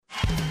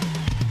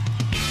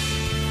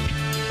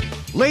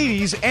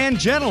Ladies and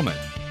gentlemen,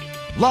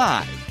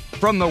 live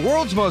from the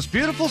world's most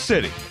beautiful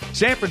city,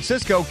 San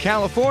Francisco,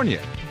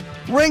 California,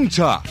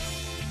 Ringtalk,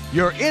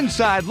 your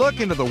inside look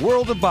into the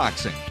world of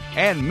boxing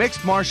and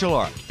mixed martial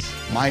arts.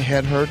 My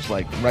head hurts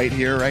like right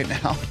here, right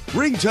now.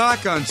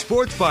 Ringtalk on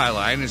Sports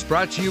Byline is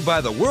brought to you by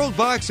the World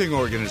Boxing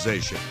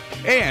Organization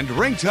and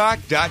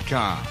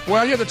ringtalk.com.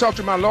 Well, you have to talk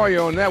to my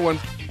lawyer on that one.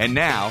 And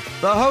now,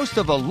 the host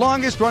of the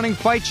longest-running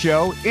fight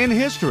show in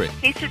history.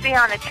 He should be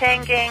on a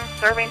chain gang,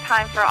 serving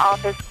time for all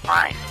of his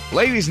crimes.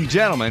 Ladies and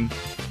gentlemen,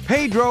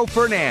 Pedro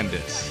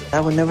Fernandez. I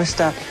will never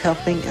stop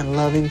helping and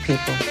loving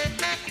people.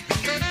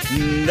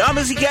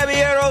 Damas y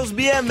caballeros,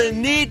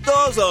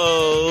 bienvenidos.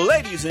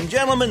 Ladies and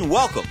gentlemen,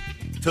 welcome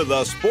to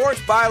the Sports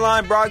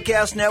Byline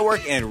Broadcast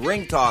Network and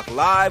Ring Talk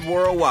Live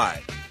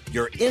Worldwide.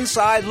 Your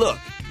inside look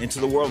into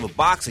the world of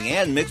boxing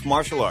and mixed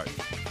martial arts.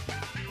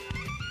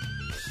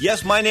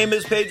 Yes, my name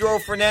is Pedro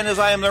Fernandez.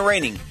 I am the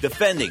reigning,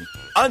 defending,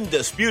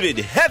 undisputed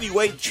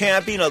heavyweight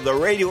champion of the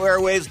radio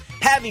airways,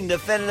 having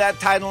defended that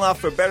title now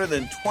for better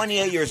than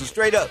 28 years. And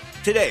straight up,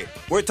 today,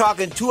 we're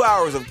talking 2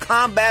 hours of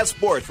combat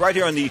sports right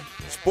here on the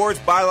Sports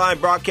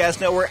Byline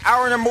Broadcast Network.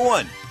 Hour number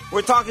one,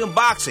 we're talking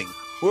boxing.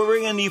 We're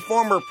bringing the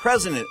former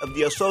president of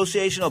the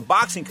Association of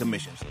Boxing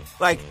Commissions,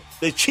 like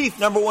the chief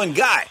number one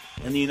guy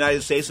in the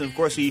United States, and of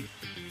course the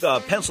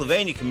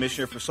Pennsylvania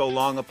commissioner for so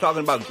long. I'm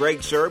talking about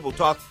Greg Serb. We'll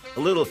talk a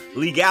little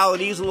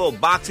legalities, a little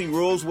boxing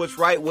rules, what's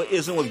right, what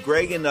isn't with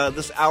Greg in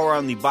this hour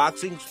on the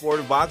boxing, sport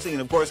of boxing. And,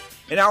 of course,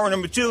 in hour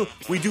number two,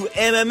 we do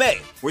MMA.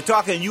 We're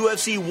talking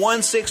UFC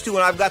 162,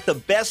 and I've got the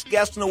best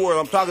guest in the world.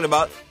 I'm talking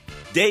about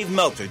Dave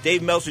Meltzer.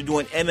 Dave Meltzer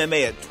doing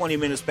MMA at 20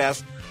 minutes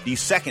past the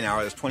second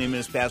hour. That's 20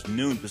 minutes past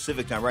noon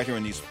Pacific time right here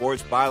in the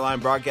Sports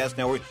Byline Broadcast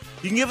Network.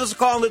 You can give us a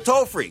call on the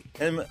toll-free.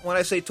 And when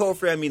I say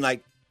toll-free, I mean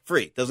like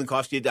free. Doesn't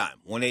cost you a dime.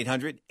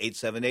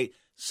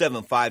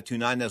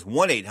 1-800-878-7529. That's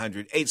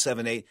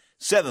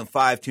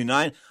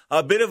 1-800-878-7529.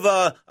 A bit of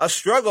a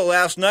struggle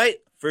last night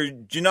for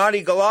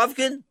Gennady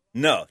Golovkin.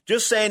 No,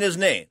 just saying his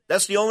name.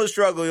 That's the only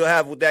struggle you'll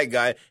have with that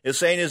guy is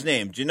saying his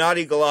name,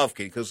 Gennady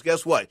Golovkin. Because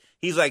guess what?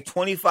 He's like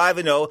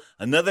 25-0.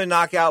 Another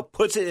knockout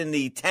puts it in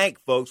the tank,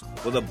 folks,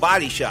 with a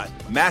body shot.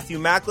 Matthew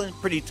Macklin,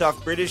 pretty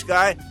tough British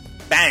guy.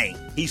 Bang!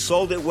 He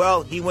sold it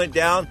well. He went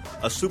down.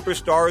 A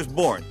superstar is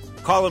born.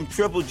 Call him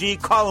Triple G.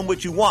 Call him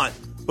what you want.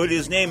 But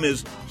his name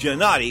is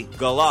Gennady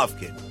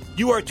Golovkin.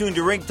 You are tuned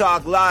to Ring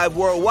Talk Live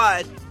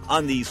Worldwide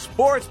on the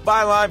Sports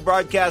Byline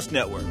Broadcast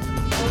Network.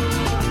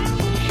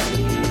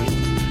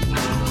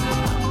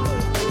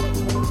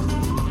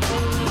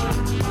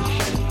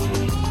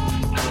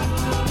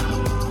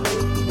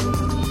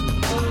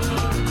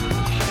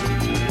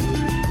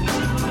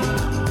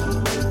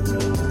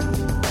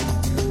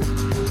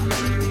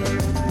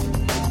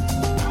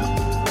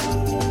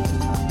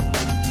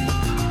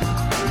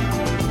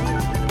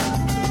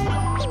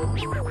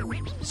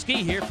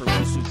 Ski here for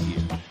Wusu Gear.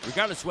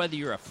 Regardless whether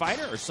you're a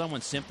fighter or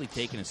someone simply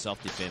taking a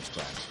self-defense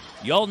class,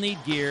 you all need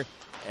gear,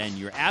 and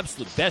your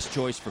absolute best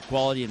choice for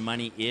quality and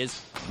money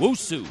is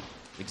Wusu.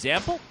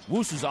 Example,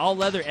 Wusu's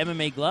all-leather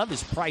MMA glove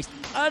is priced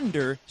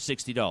under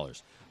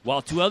 $60,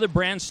 while two other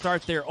brands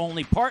start their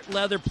only part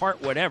leather,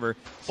 part whatever,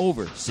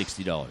 over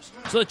 $60.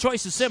 So the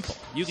choice is simple.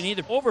 You can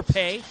either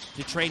overpay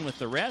to train with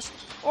the rest,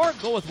 or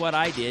go with what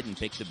I did and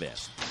pick the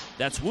best.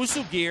 That's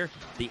Wusu Gear,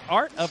 the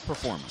art of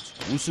performance.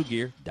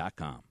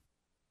 WusuGear.com.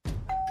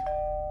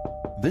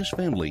 This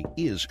family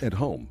is at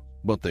home,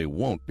 but they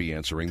won't be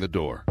answering the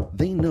door.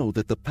 They know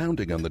that the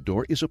pounding on the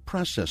door is a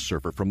process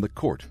server from the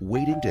court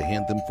waiting to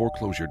hand them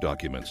foreclosure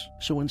documents.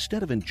 So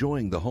instead of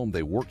enjoying the home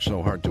they worked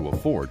so hard to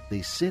afford,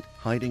 they sit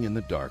hiding in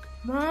the dark.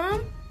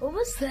 Mom, what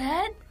was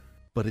that?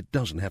 But it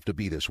doesn't have to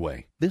be this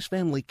way. This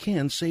family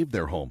can save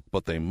their home,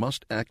 but they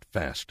must act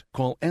fast.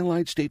 Call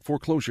Allied State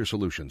Foreclosure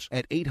Solutions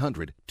at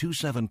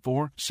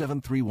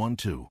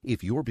 800-274-7312.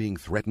 If you're being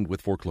threatened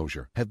with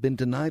foreclosure, have been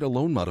denied a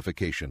loan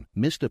modification,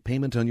 missed a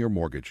payment on your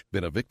mortgage,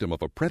 been a victim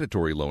of a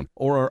predatory loan,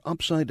 or are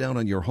upside down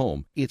on your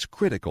home, it's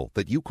critical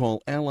that you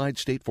call Allied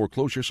State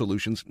Foreclosure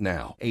Solutions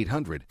now.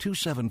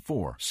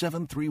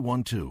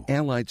 800-274-7312.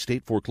 Allied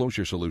State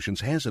Foreclosure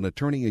Solutions has an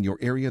attorney in your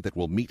area that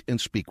will meet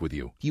and speak with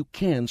you. You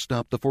can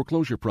stop the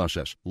foreclosure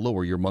process,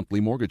 lower your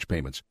monthly mortgage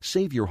payments,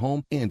 save your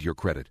home and your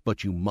credit,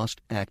 but you must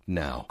act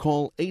now.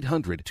 Call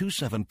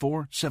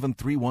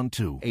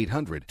 800-274-7312.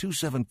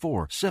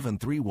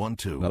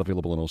 800-274-7312. Not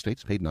available in all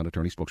states. Paid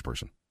non-attorney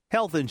spokesperson.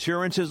 Health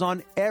insurance is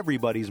on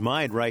everybody's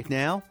mind right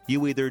now.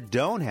 You either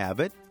don't have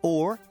it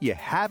or you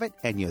have it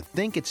and you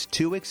think it's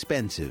too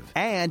expensive.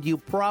 And you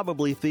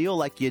probably feel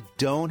like you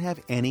don't have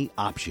any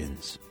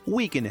options.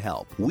 We can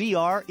help. We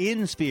are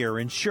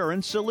InSphere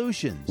Insurance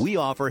Solutions. We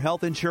offer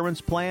health insurance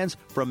plans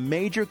from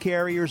major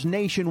carriers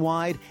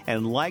nationwide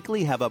and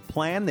likely have a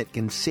plan that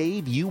can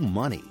save you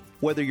money.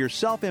 Whether you're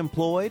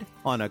self-employed,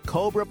 on a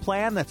COBRA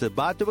plan that's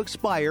about to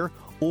expire,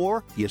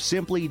 or you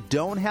simply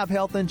don't have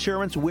health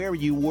insurance where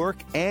you work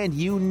and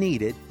you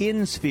need it,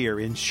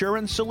 InSphere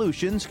Insurance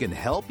Solutions can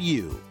help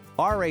you.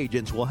 Our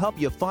agents will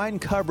help you find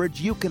coverage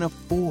you can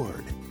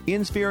afford.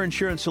 InSphere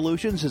Insurance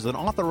Solutions is an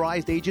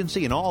authorized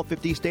agency in all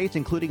 50 states,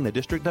 including the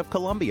District of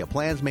Columbia.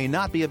 Plans may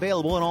not be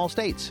available in all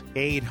states.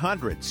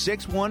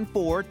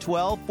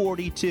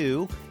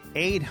 800-614-1242.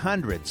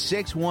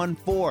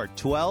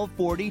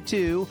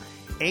 800-614-1242.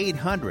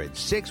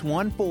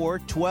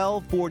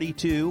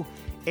 800-614-1242.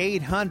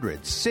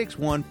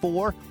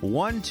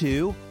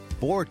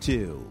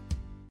 800-614-1242.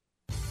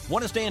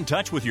 Want to stay in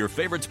touch with your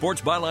favorite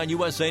Sports Byline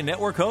USA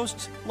network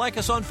hosts? Like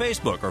us on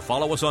Facebook or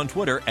follow us on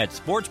Twitter at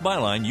Sports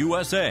Byline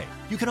USA.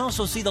 You can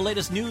also see the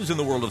latest news in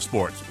the world of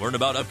sports, learn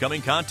about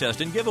upcoming contests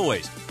and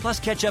giveaways, plus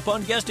catch up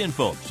on guest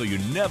info so you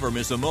never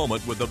miss a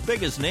moment with the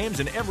biggest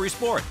names in every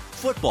sport.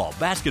 Football,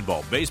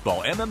 basketball,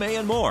 baseball, MMA,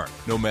 and more.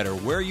 No matter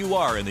where you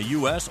are in the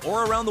U.S.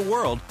 or around the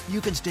world,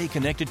 you can stay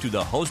connected to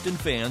the hosts and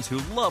fans who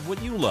love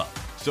what you love.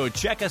 So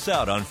check us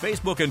out on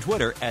Facebook and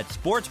Twitter at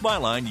Sports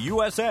Byline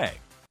USA.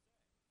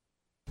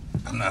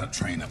 I'm not a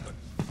trainer, but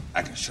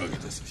I can show you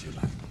this if you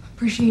like.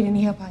 Appreciate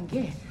any help I can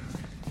get.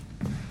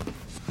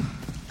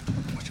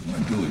 What you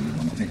want to do is you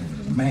want to think of it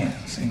as a man,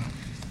 see?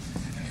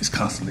 And he's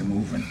constantly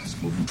moving. He's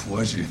moving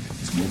towards you.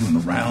 He's moving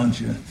around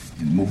you.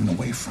 He's moving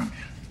away from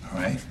you, all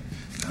right?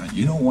 Now,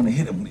 you don't want to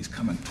hit him when he's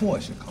coming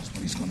towards you, because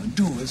what he's going to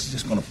do is he's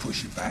just going to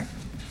push you back.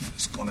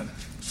 It's going to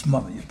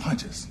smother your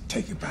punches,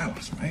 take your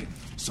balance, right?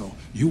 So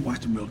you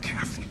watch him real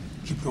carefully.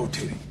 Keep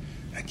rotating.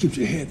 That keeps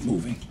your head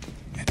moving,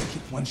 and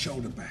keep one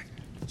shoulder back.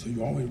 So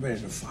you're always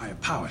ready to fire a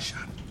power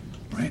shot,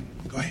 right?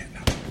 Go ahead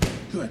now.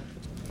 Good.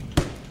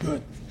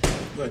 Good.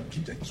 Good.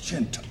 Keep that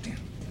chin tucked in.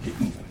 Keep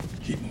moving.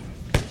 Keep moving.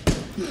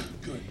 Good.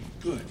 Good.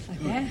 Good. Like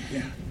good. that?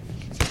 Yeah.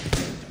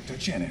 Tuck that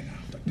chin in now.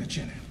 Tuck that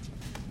chin in.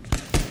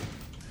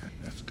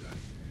 That's good.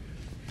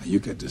 Now you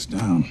get this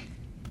down,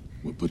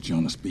 we'll put you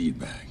on a speed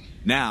bag.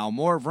 Now,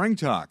 more of Ring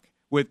Talk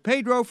with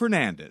Pedro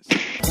Fernandez.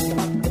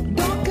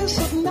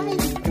 Darkest of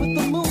night with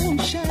the moon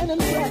shining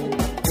bright.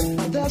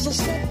 There's a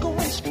set going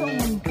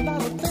strong, a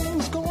lot of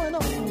things going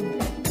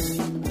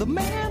on. The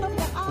man of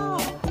the hour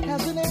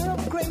has an air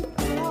of great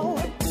power.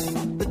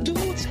 The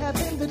dudes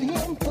have envied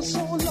him for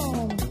so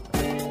long.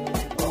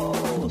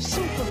 Oh,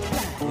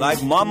 Superfly.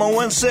 Like Mama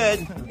once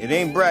said, it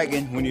ain't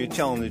bragging when you're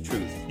telling the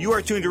truth. You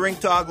are tuned to Ring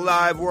Talk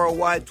Live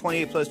worldwide,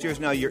 28 plus years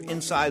now. You're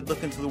inside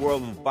looking to the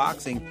world of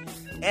boxing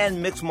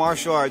and mixed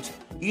martial arts.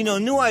 You know,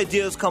 new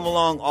ideas come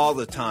along all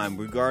the time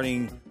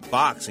regarding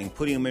boxing,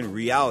 putting them in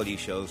reality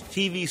shows,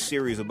 TV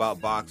series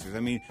about boxers. I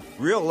mean,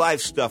 real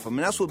life stuff. I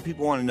mean, that's what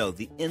people want to know,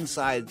 the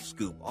inside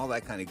scoop, all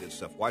that kind of good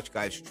stuff. Watch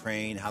guys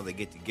train, how they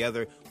get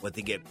together, what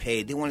they get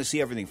paid. They want to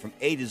see everything from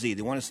A to Z.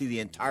 They want to see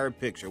the entire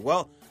picture.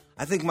 Well,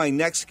 I think my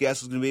next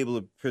guest is going to be able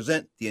to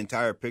present the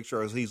entire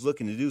picture, as he's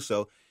looking to do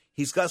so.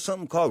 He's got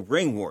something called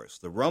Ring Wars,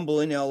 the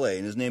Rumble in L.A.,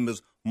 and his name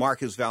is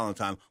Marcus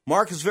Valentine.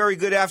 Marcus, very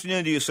good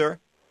afternoon to you, sir.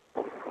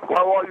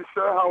 How are you,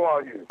 sir? How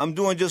are you? I'm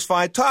doing just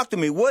fine. Talk to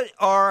me. What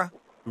are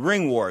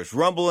Ring Wars,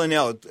 Rumble in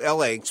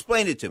L.A.?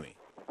 Explain it to me.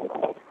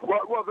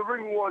 Well, the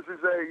Ring Wars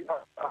is a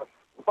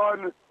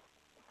fun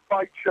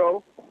fight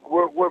show.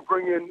 We're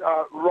bringing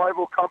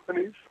rival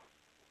companies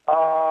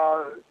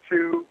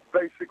to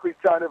basically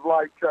kind of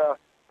like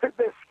pit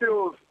their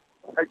skills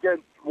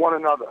against one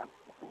another.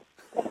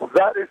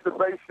 That is the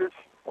basis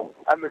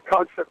and the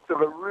concept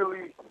of a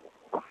really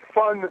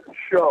fun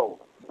show.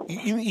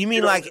 You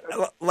mean like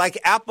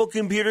Apple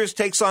Computers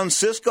takes on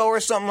Cisco or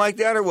something like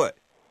that, or what?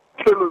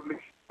 Absolutely.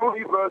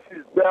 Sony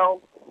versus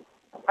Dell,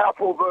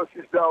 Apple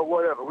versus Dell,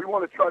 whatever. We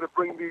want to try to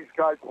bring these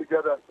guys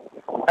together.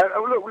 And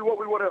look, what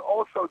we want to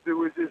also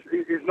do is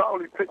not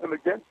only pit them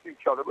against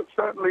each other, but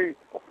certainly,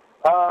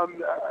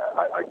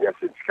 I guess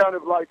it's kind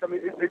of like, I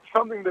mean, it's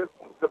something that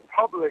the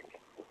public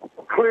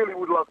clearly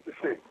would love to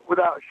see,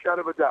 without a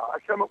shadow of a doubt. I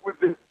came up with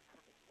this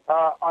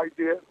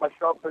idea,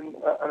 myself and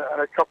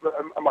a couple of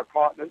my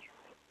partners,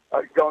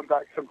 going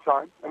back some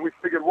time, and we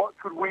figured, what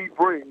could we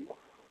bring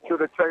to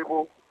the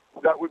table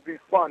that would be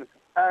fun?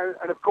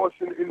 And of course,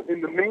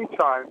 in the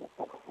meantime,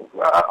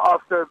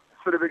 after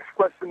sort of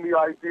expressing the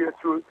idea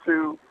to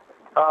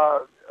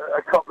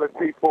a couple of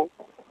people,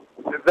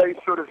 they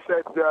sort of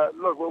said,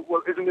 look,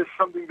 well, isn't this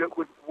something that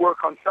would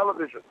work on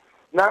television?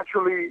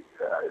 Naturally,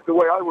 the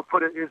way I would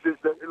put it is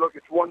that, look,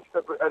 it's one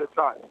step at a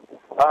time.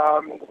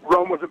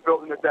 Rome wasn't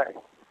built in a day.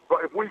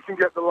 But if we can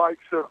get the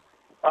likes of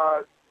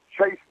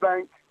Chase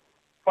Bank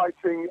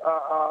fighting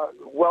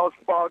Wells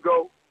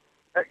Fargo,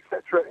 et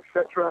cetera,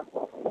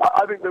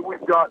 I think that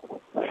we've got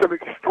some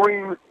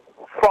extreme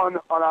fun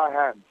on our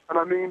hands. And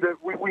I mean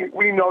that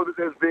we know that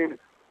there's been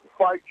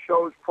fight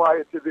shows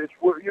prior to this.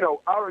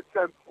 Our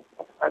attempt,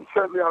 and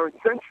certainly our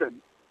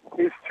intention,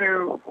 is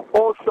to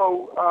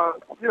also,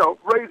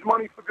 raise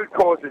money for good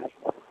causes,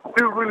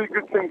 do really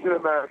good things in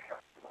America.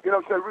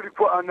 So really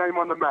put our name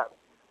on the map.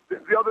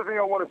 The other thing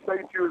I want to say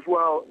to you as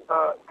well,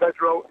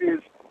 Pedro,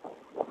 is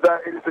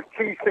that it is a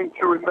key thing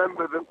to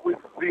remember that with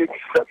the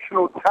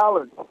exceptional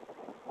talent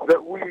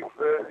that we've,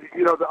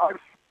 that I've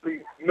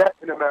met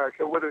in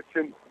America, whether it's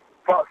in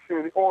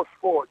boxing or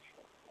sports,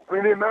 I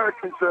mean, the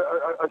Americans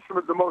are some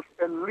of the most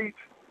elite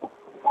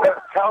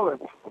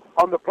talent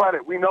on the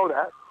planet. We know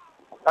that.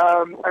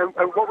 And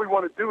what we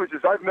want to do is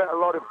I've met a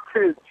lot of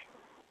kids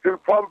who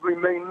probably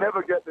may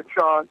never get the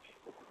chance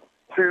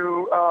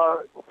to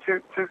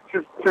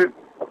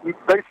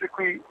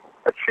basically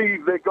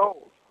achieve their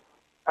goals.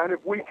 And if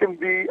we can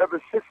be of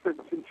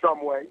assistance in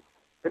some way,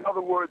 in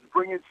other words,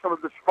 bring in some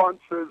of the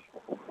sponsors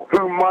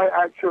who might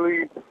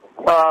actually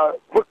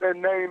put their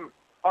name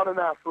on an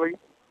athlete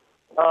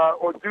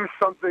or do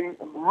something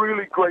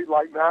really great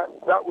like that,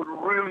 that would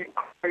really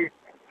create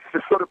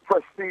the sort of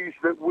prestige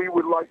that we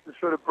would like to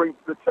sort of bring to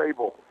the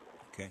table.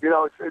 Okay. You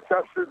know, it's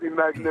absolutely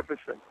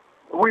magnificent.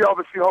 We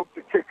obviously hope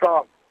to kick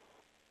off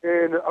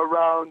in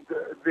around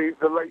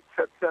the late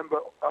September,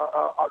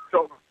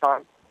 October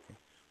time.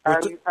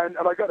 And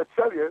I got to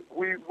tell you,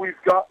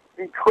 we've got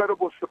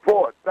incredible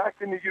support. Back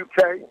in the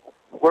UK,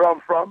 where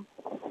I'm from,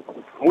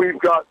 we've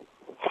got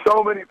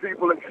so many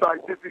people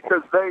excited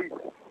because they,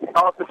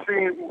 after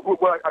seeing,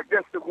 well, I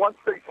guess that once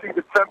they see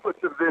the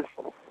template of this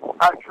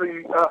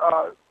actually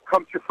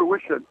come to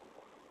fruition,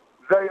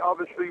 they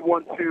obviously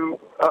want to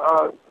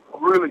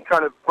really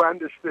kind of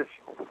brandish this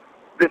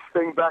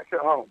thing back at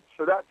home.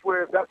 So that's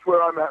where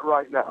I'm at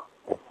right now.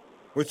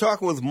 We're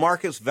talking with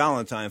Marcus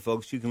Valentine,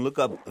 folks. You can look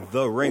up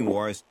The Ring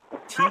Wars,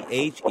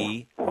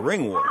 THE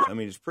Ring Wars. I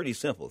mean, it's pretty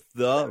simple.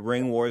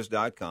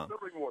 TheRingWars.com.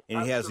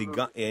 And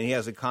he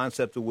has a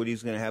concept of what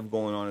he's going to have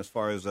going on as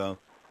far as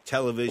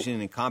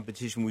television and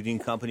competition within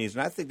companies.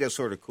 And I think that's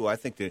sort of cool. I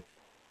think that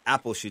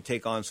Apple should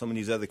take on some of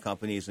these other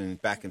companies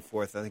and back and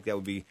forth. I think that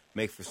would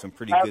make for some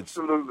pretty good,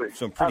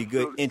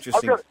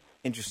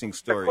 interesting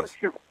stories. A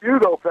question for you,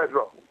 though,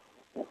 Pedro.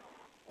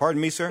 Pardon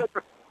me, sir?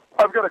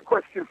 I've got a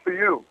question for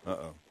you.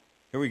 Uh-oh.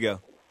 Here we go.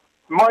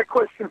 My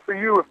question for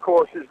you, of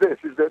course, is this,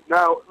 is that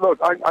now, look,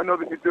 I know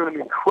that you're doing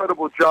an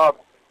incredible job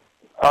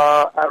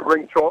at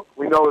Ringtalk.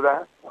 We know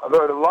that. I've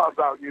heard a lot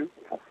about you.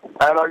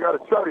 And I got to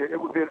tell you, it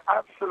would be an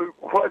absolute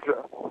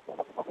pleasure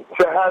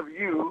to have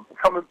you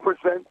come and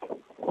present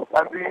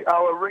and be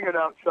our ring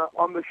announcer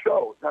on the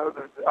show. Now,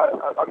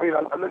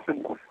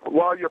 listen,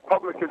 while your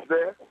public is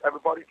there,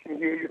 everybody can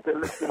hear you if they're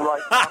listening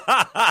right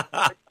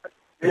now.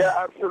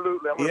 Yeah,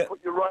 absolutely. I'm going to put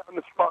you right on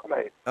the spot,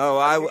 mate. Oh,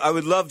 I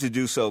would love to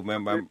do so,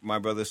 man, my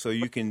brother. So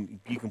you can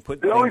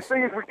put. The only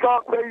thing is, we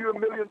can't pay you $1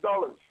 million.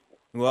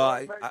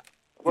 Well,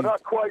 we're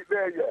not quite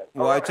there yet.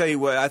 Well, I tell you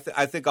what,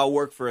 I think I'll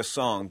work for a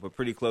song, but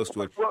pretty close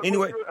to it.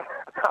 Anyway,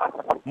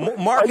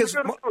 Marcus,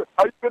 are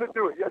you going to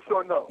do it? Yes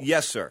or no?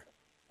 Yes, sir.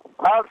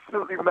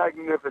 Absolutely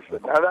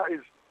magnificent. Now that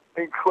is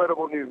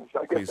incredible news.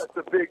 I guess that's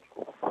a big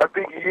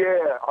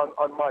yeah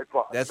on my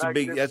part. It's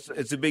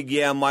a big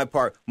yeah on my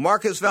part.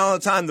 Marcus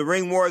Valentine, The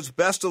Ring Wars.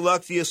 Best of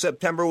luck to you.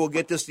 September, we'll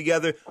get this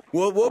together.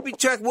 We'll be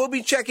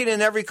checking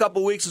in every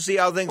couple of weeks to see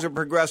how things are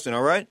progressing.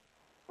 All right.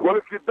 Well,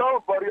 if you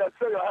don't, buddy, I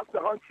tell you, I have to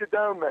hunt you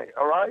down, mate.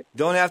 All right.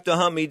 Don't have to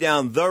hunt me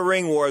down. The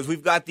Ring Wars.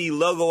 We've got the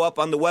logo up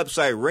on the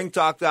website,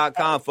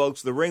 ringtalk.com,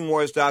 folks.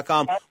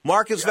 TheRingWars.com.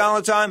 Marcus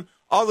Valentine,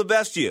 all the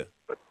best to you.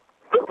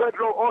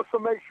 Pedro, also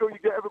make sure you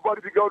get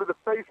everybody to go to the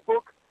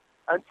Facebook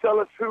and tell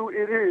us who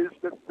it is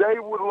that they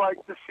would like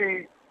to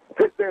see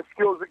pit their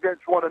skills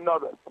against one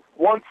another.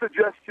 One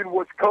suggestion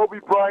was Kobe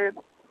Bryant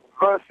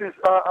versus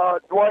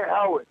Dwight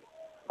Howard.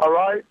 All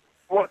right?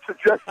 Want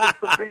suggestions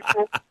from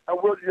people? And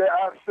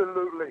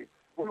absolutely.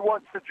 We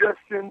want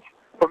suggestions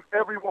from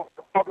everyone,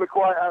 the public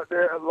right out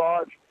there at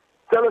large.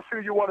 Tell us who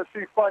you want to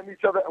see fighting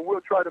each other, and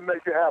we'll try to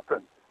make it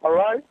happen. All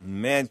right?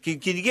 Man, can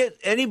you get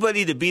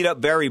anybody to beat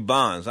up Barry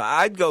Bonds?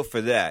 I'd go for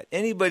that.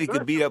 Anybody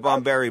could beat up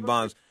on Barry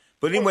Bonds.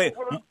 But anyway,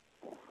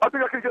 I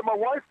think I can get my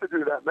wife to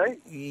do that, mate.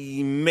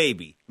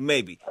 Maybe.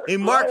 Hey,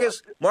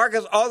 Marcus,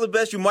 all the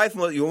best. Your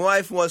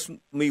wife wants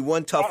me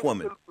one tough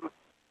woman.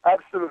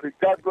 Absolutely.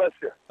 God bless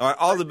you. All right,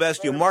 all the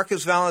best to you.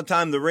 Marcus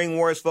Valentine, The Ring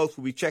Wars, folks.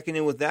 We'll be checking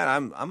in with that.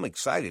 I'm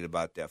excited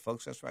about that,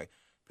 folks. That's right.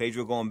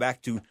 Pedro going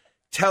back to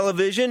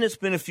television. It's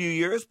been a few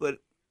years, but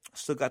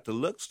still got the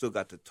look, still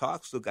got the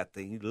talk, still got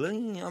the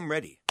I'm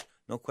ready.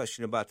 No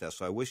question about that.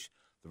 So I wish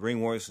the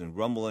Ring Wars and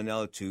Rumble and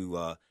Ella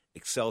to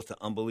excel to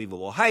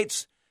unbelievable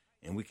heights,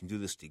 and we can do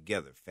this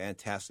together.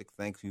 Fantastic.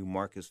 Thank you,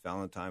 Marcus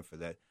Valentine, for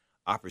that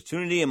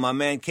opportunity. And my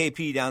man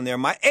KP down there,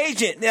 my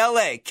agent in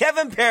L.A.,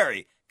 Kevin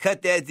Perry,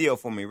 cut that deal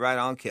for me. Right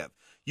on, Kev.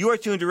 You are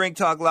tuned to Ring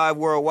Talk Live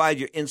Worldwide.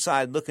 Your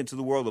inside look into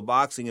the world of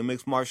boxing and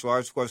mixed martial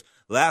arts. Of course,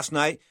 last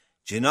night,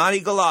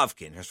 Gennady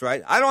Golovkin. That's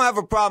right. I don't have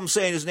a problem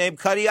saying his name,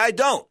 Cuddy. I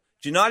don't.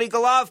 Gennady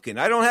Golovkin.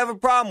 I don't have a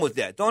problem with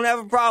that. Don't have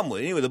a problem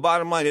with it. Anyway, the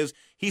bottom line is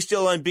he's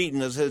still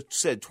unbeaten. As I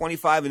said,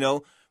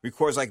 25-0.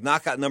 Records like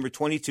knockout number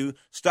 22.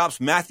 Stops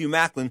Matthew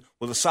Macklin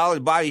with a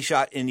solid body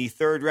shot in the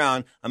third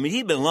round. I mean,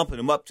 he'd been lumping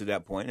him up to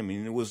that point. I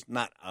mean, it was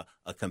not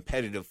a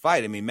competitive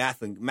fight. I mean,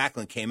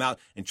 Macklin came out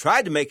and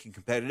tried to make it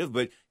competitive,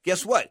 but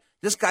guess what?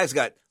 This guy's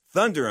got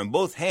thunder in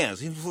both hands.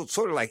 He's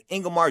sort of like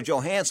Ingemar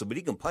Johansson, but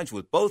he can punch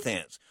with both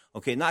hands.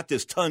 Okay, not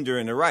this thunder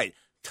in the right,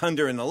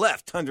 thunder in the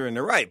left, thunder in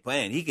the right.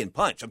 Man, he can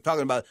punch. I'm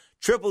talking about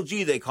Triple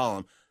G, they call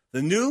him.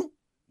 The new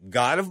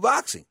god of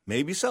boxing.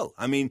 Maybe so.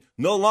 I mean,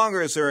 no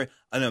longer is there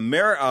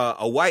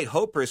a white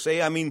hope per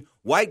se. I mean,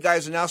 white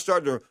guys are now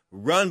starting to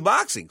run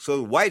boxing.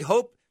 So white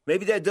hope,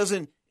 maybe that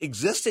doesn't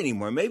exist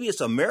anymore. Maybe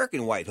it's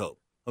American white hope.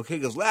 Okay,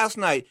 because last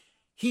night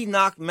He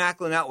knocked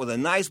Macklin out with a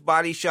nice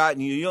body shot,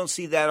 and you don't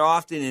see that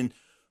often. And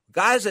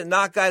guys that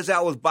knock guys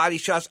out with body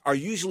shots are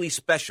usually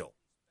special.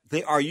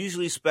 They are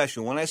usually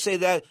special. When I say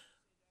that,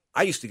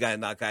 I used to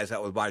knock guys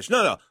out with body shots.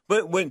 No.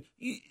 But when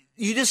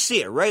you just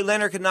see it, Ray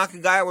Leonard can knock a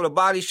guy out with a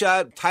body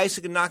shot.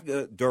 Tyson can knock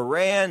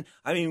Duran.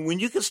 I mean, when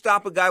you can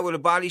stop a guy with a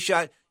body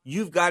shot,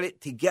 you've got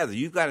it together.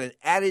 You've got an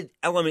added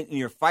element in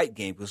your fight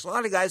game because a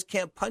lot of guys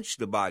can't punch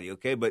the body,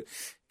 okay? But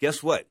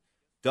guess what?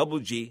 Double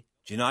G,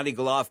 Gennady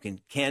Golovkin,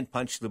 can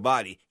punch the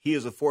body. He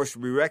is a force to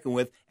be reckoned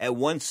with at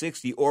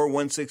 160 or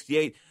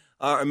 168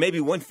 or maybe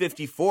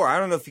 154. I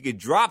don't know if he could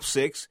drop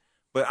 6,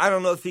 but I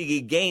don't know if he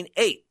could gain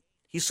 8.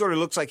 He sort of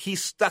looks like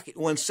he's stuck at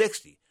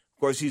 160. Of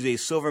course, he's a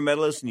silver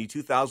medalist in the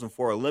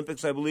 2004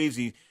 Olympics, I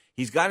believe.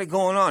 He's got it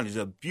going on. He's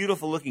a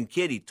beautiful-looking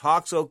kid. He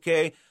talks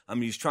okay. I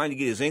mean, he's trying to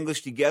get his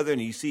English together,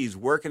 and you see he's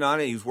working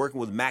on it. He was working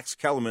with Max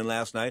Kellerman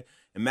last night,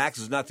 and Max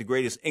is not the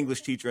greatest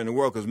English teacher in the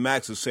world because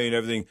Max is saying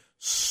everything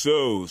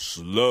so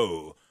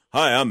slow.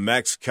 Hi, I'm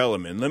Max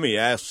Kellerman. Let me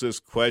ask this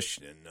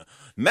question.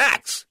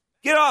 Max,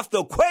 get off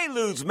the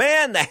Quaaludes,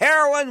 man, the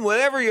heroin,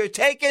 whatever you're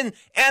taking,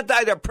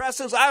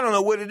 antidepressants. I don't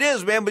know what it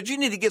is, man, but you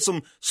need to get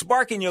some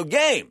spark in your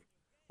game.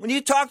 When you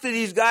talk to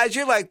these guys,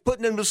 you're like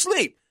putting them to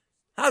sleep.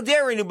 How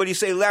dare anybody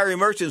say Larry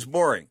Merchant's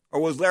boring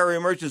or was Larry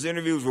Merchant's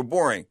interviews were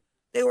boring?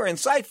 They were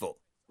insightful.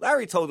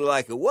 Larry told it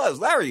like it was.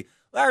 Larry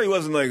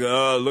wasn't like,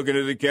 looking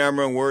at the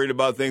camera and worried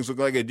about things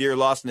looking like a deer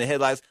lost in the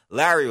headlights.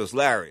 Larry was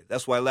Larry.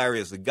 That's why Larry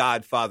is the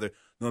godfather.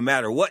 No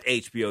matter what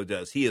HBO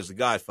does, he is the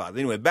godfather.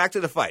 Anyway, back to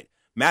the fight.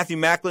 Matthew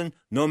Macklin,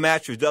 no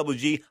match for Double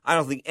G. I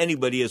don't think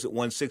anybody is at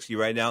 160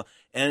 right now.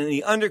 And in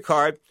the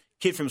undercard,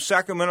 kid from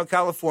Sacramento,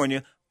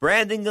 California,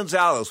 Brandon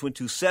Gonzalez went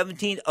to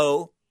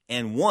 17-0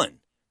 and won.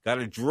 Got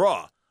a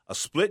draw, a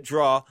split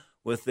draw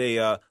with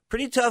a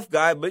pretty tough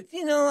guy. But,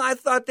 I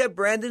thought that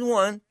Brandon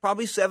won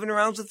probably 7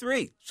 rounds to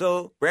 3.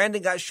 So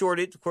Brandon got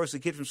shorted. Of course, the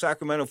kid from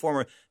Sacramento,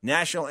 former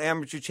national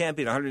amateur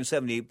champion,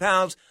 178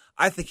 pounds.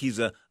 I think he's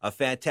a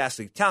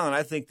fantastic talent.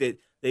 I think that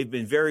they've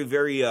been very,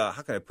 very,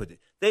 how can I put it?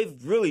 They've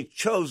really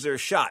chose their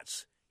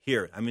shots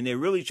here. I mean, they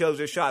really chose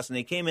their shots, and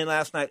they came in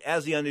last night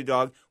as the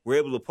underdog, were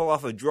able to pull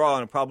off a draw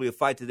and probably a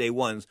fight that they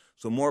won.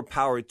 So more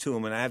power to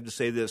him. And I have to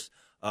say this,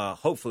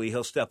 hopefully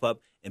he'll step up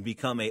and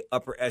become a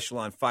upper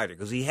echelon fighter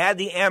because he had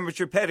the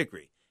amateur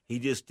pedigree. He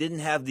just didn't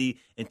have the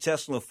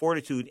intestinal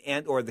fortitude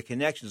and or the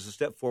connections to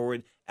step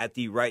forward at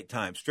the right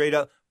time. Straight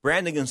up,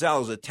 Brandon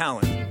Gonzalez is a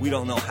talent. We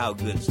don't know how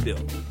good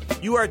still.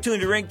 You are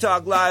tuned to Ring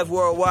Talk Live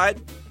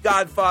Worldwide.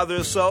 Godfather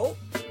of Soul,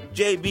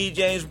 J.B.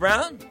 James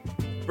Brown,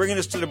 bringing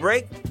us to the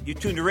break. You're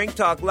tuned to Ring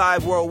Talk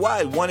Live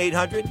Worldwide,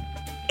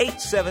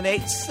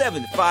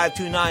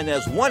 1-800-878-7529.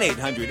 That's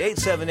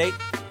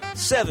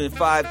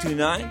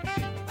 1-800-878-7529.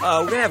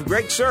 We're going to have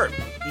Greg Sirk,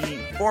 the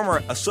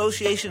former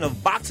Association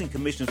of Boxing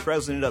Commissions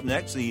president, up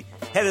next, the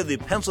head of the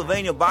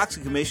Pennsylvania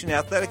Boxing Commission,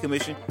 Athletic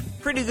Commission.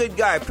 Pretty good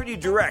guy, pretty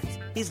direct.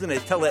 He's going to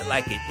tell it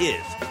like it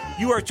is.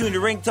 You are tuned to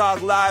Ring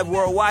Talk Live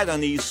Worldwide on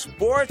the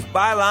Sports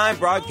Byline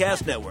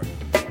Broadcast Network.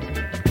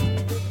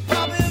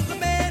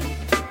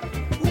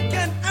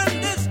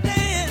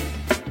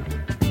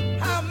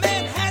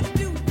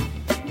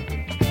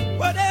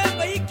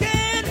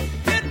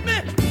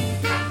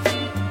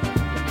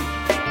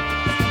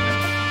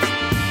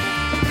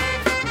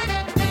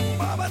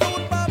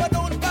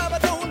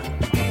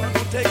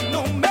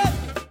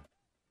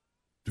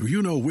 Do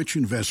you know which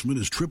investment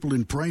has tripled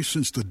in price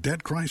since the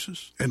debt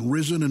crisis and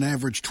risen an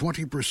average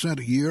 20%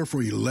 a year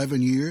for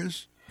 11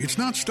 years? It's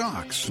not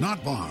stocks,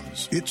 not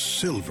bonds, it's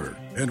silver.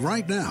 And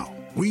right now,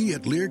 we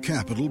at Lear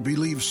Capital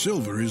believe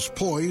silver is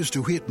poised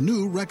to hit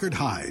new record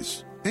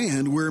highs.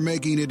 And we're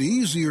making it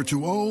easier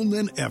to own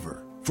than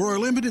ever. For a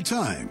limited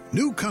time,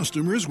 new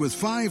customers with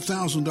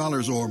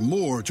 $5,000 or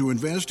more to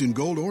invest in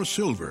gold or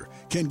silver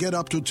can get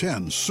up to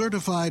 10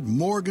 certified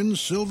Morgan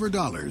silver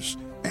dollars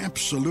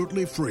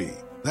absolutely free.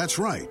 That's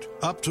right,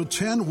 up to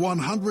 10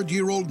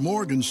 100-year-old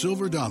Morgan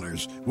silver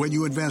dollars when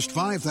you invest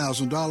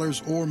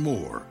 $5,000 or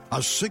more. A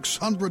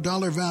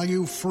 $600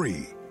 value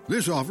free.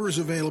 This offer is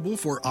available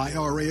for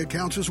IRA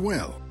accounts as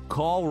well.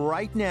 Call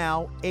right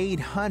now,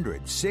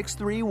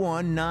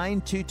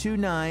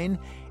 800-631-9229,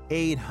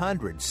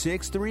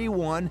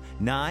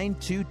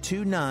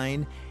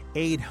 800-631-9229,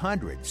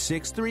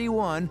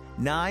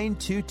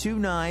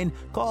 800-631-9229.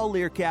 Call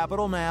Lear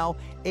Capital now,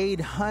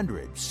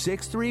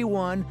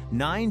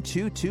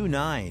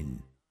 800-631-9229.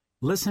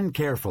 Listen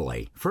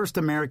carefully. First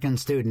American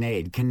Student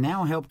Aid can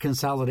now help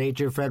consolidate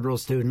your federal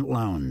student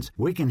loans.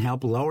 We can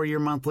help lower your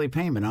monthly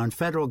payment on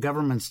federal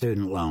government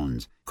student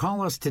loans.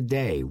 Call us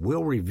today.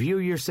 We'll review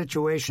your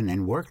situation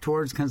and work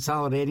towards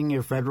consolidating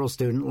your federal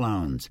student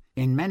loans.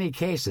 In many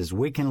cases,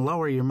 we can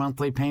lower your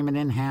monthly payment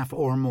in half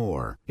or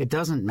more. It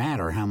doesn't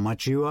matter how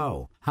much you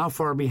owe, how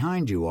far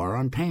behind you are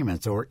on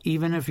payments, or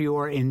even if you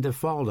are in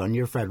default on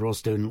your federal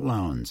student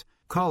loans.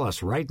 Call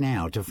us right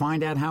now to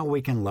find out how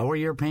we can lower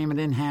your payment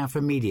in half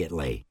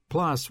immediately.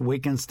 Plus, we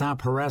can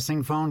stop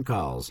harassing phone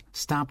calls,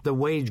 stop the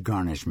wage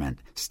garnishment,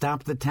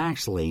 stop the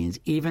tax liens,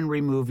 even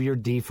remove your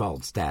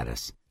default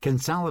status.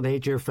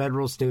 Consolidate your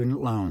federal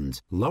student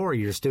loans, lower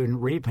your student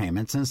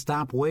repayments, and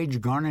stop wage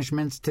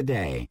garnishments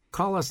today.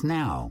 Call us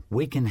now.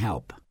 We can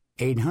help.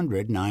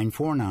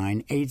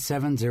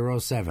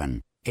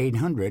 800-949-8707.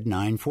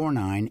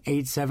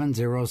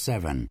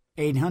 800-949-8707.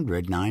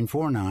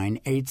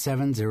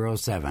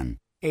 800-949-8707.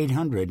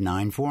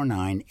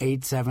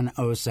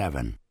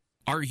 800-949-8707.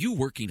 Are you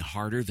working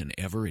harder than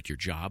ever at your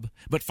job,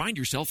 but find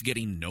yourself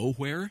getting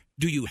nowhere?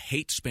 Do you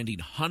hate spending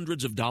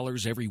hundreds of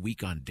dollars every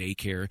week on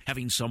daycare,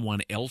 having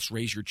someone else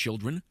raise your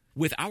children?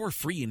 With our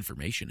free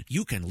information,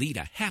 you can lead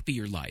a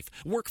happier life,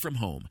 work from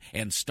home,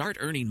 and start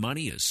earning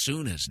money as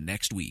soon as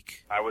next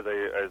week. I was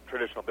a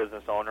traditional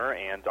business owner,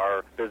 and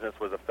our business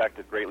was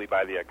affected greatly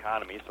by the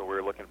economy, so we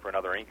were looking for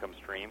another income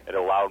stream. It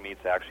allowed me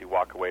to actually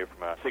walk away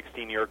from a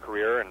 16-year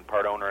career and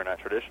part owner in a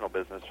traditional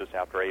business just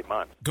after 8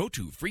 months. Go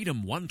to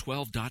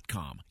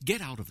freedom112.com.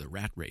 Get out of the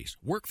rat race,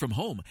 work from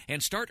home,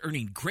 and start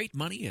earning great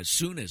money as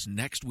soon as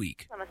next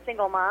week. I'm a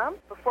single mom.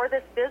 Before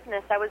this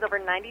business, I was over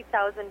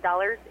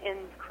 $90,000 in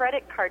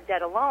credit card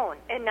debt alone.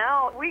 And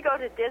now we go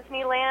to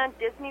Disneyland,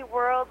 Disney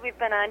World. We've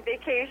been on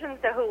vacations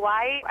to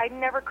Hawaii. I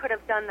never could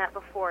have done that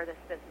before this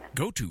business.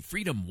 Go to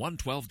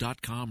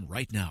freedom112.com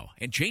right now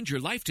and change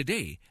your life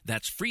today.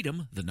 That's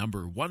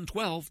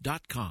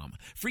freedom112.com.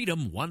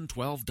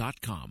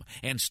 Freedom112.com,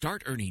 and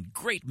start earning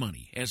great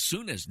money as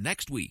soon as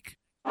next week.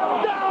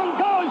 Down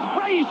goes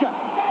Frazier!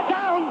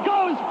 Down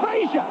goes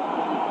Frazier!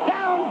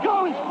 Down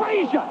goes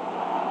Frazier!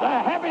 The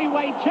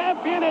heavyweight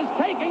champion is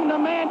taking the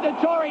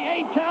mandatory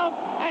 8 count,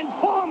 and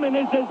Foreman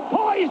is as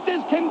poised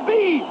as can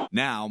be.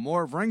 Now,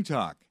 more of Ring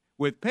Talk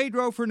with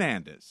Pedro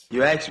Fernandez.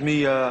 You ask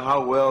me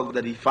how well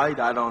that he fight,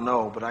 I don't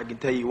know, but I can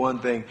tell you one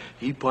thing,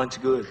 he punch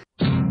good.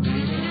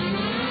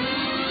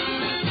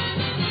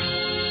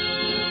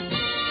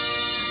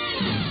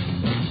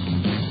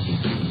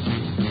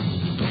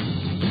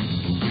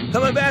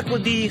 Coming back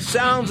with the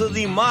sounds of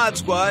the Mod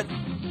Squad.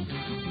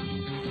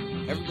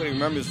 Everybody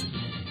remembers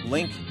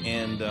Link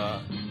and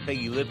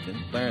Peggy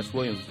Lipton. Clarence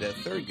Williams was that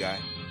third guy.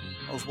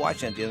 I was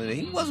watching that the other day.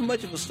 He wasn't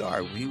much of a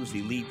star, but he was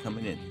the lead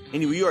coming in.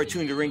 Anyway, you are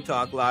tuned to Ring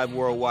Talk Live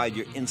Worldwide.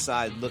 Your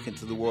inside look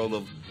into the world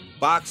of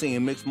boxing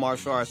and mixed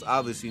martial arts,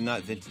 obviously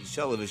not vintage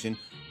television.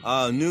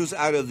 News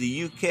out of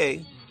the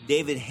UK.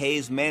 David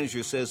Hayes'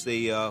 manager says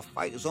the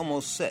fight is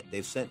almost set.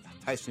 They've sent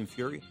Tyson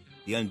Fury,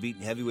 the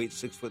unbeaten heavyweight,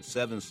 6'7",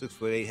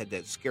 6'8", had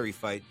that scary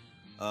fight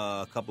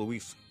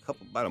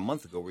about a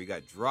month ago where he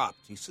got dropped.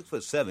 He's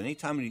 6'7".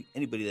 Anytime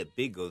anybody that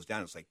big goes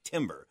down, it's like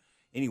timber.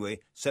 Anyway,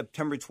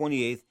 September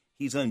 28th,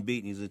 he's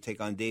unbeaten. He's going to take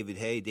on David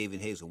Hay.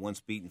 David Hay's a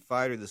once-beaten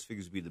fighter. This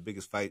figures to be the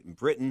biggest fight in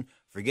Britain.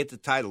 Forget the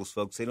titles,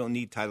 folks. They don't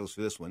need titles for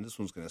this one. This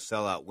one's going to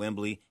sell out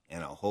Wembley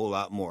and a whole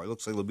lot more. It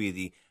looks like it'll be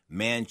the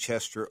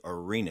Manchester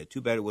Arena.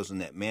 Too bad it wasn't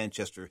that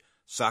Manchester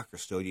soccer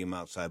stadium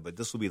outside, but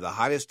this will be the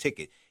hottest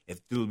ticket.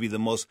 It'll be the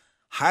most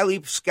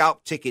highly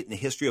scalped ticket in the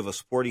history of a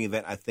sporting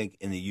event, I think,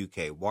 in the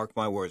UK. Mark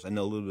my words. I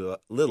know a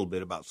little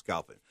bit about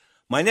scalping.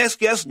 My next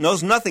guest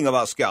knows nothing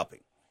about scalping.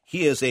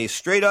 He is a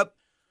straight-up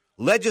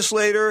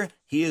legislator.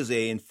 He is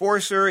an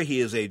enforcer. He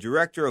is a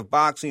director of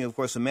boxing. Of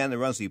course, the man that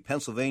runs the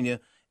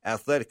Pennsylvania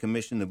Athletic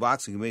Commission, the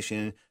Boxing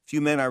Commission.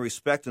 Few men I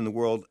respect in the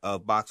world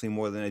of boxing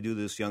more than I do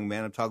this young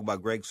man. I'm talking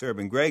about Greg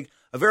Serban. Greg,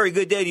 a very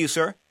good day to you,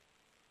 sir.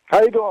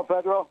 How you doing,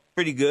 Pedro?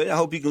 Pretty good. I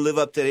hope you can live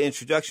up to the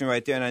introduction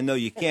right there, and I know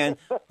you can.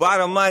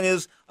 Bottom line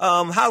is,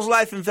 how's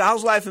life in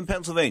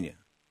Pennsylvania?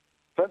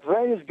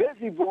 Pennsylvania's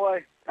busy,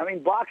 boy. I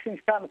mean, boxing's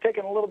kind of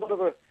taking a little bit of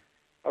a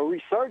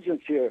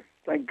resurgence here.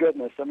 Thank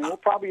goodness. I mean, we'll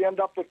probably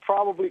end up with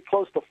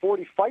close to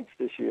 40 fights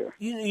this year.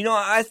 You know,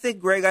 I think,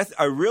 Greg,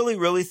 I really,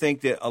 really think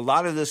that a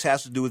lot of this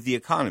has to do with the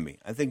economy.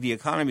 I think the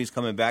economy is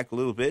coming back a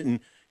little bit, and,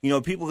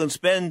 people can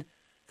spend.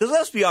 Because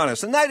let's be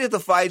honest, the night at the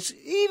fights,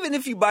 even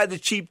if you buy the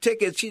cheap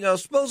tickets,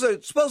 suppose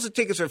the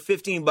tickets are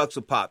 $15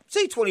 a pop,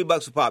 say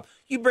 $20 a pop.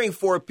 You bring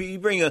 4 people, you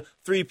bring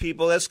 3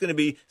 people, that's going to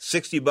be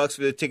 $60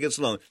 for the tickets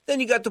alone. Then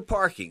you got the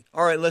parking.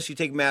 All right, unless you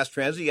take mass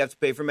transit, you have to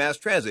pay for mass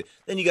transit.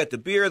 Then you got the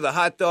beer, the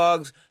hot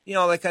dogs,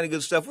 all that kind of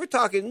good stuff. We're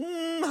talking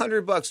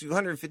 $100,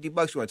 $150 you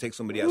want to take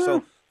somebody out.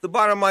 So the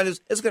bottom line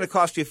is it's going to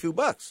cost you a few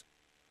bucks.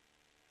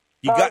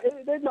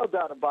 There's no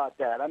doubt about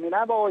that. I mean,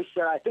 I've always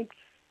said I think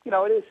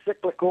it is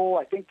cyclical.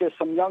 I think there's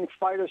some young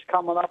fighters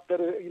coming up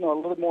that are, a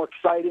little more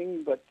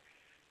exciting. But,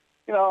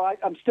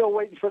 I'm still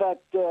waiting for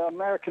that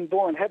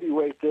American-born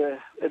heavyweight to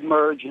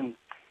emerge and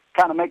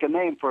kind of make a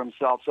name for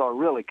himself so it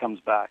really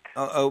comes back.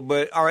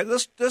 But, all right,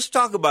 let's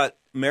talk about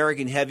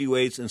American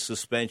heavyweights and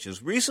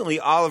suspensions. Recently,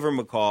 Oliver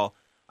McCall,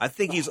 I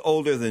think he's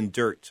older than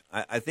dirt.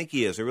 I think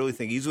he is. I really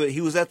think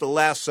he was at the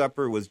Last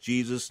Supper with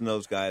Jesus and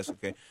those guys.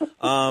 Okay,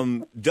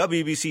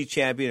 WBC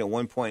champion at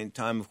one point in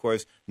time, of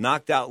course,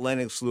 knocked out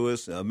Lennox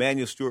Lewis.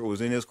 Emmanuel Stewart was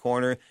in his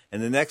corner,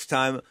 and the next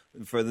time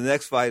for the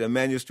next fight,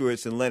 Emmanuel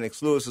Stewart's in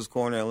Lennox Lewis's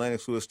corner, and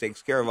Lennox Lewis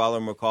takes care of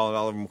Oliver McCall, and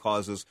Oliver McCall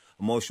has this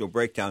emotional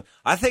breakdown.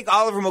 I think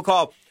Oliver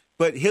McCall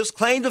But his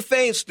claim to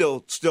fame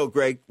still,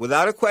 Greg,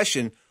 without a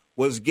question,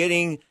 was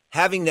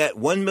having that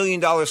 $1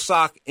 million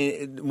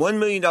 $1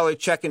 million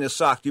check in his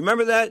sock. Do you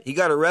remember that? He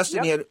got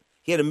arrested. Yep.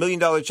 He had $1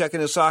 million check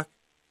in his sock.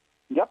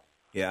 Yep.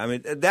 Yeah, I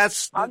mean,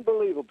 that's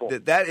unbelievable.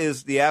 That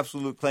is the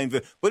absolute claim.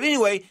 But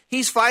anyway,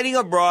 he's fighting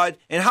abroad.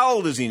 And how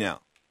old is he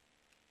now?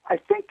 I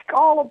think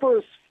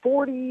Oliver's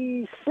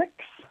 46.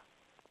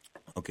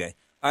 Okay.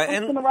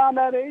 Something around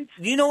that age.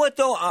 You know what,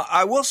 though?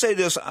 I will say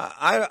this.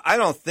 I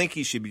don't think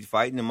he should be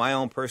fighting, in my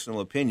own personal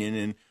opinion,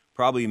 and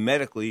probably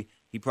medically,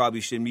 he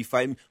probably shouldn't be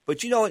fighting.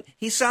 But you know what?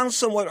 He sounds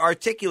somewhat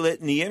articulate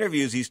in the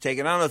interviews he's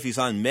taking. I don't know if he's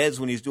on meds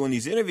when he's doing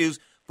these interviews,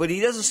 but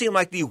he doesn't seem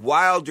like the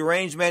wild,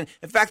 deranged man.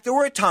 In fact, there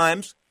were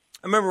times,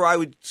 I remember I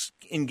would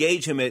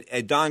engage him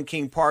at Don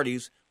King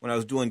parties when I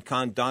was doing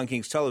Don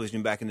King's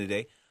television back in the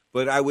day,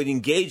 but I would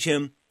engage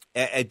him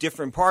at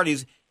different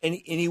parties, and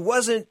he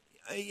wasn't,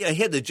 he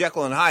had the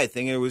Jekyll and Hyde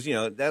thing, and it was,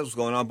 that was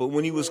going on, but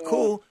when he was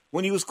cool,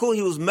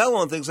 he was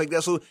mellow and things like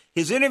that. So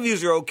his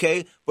interviews are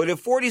okay, but at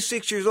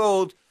 46 years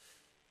old,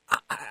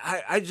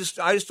 I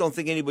just don't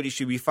think anybody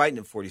should be fighting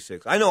at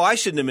 46. I know I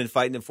shouldn't have been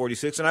fighting at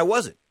 46, and I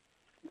wasn't.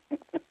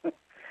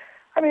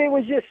 I mean, it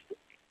was just,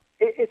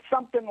 it's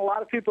something a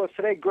lot of people have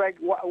said, hey, Greg,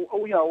 why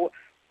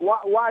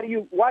are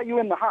you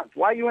in the hunt?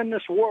 Why are you in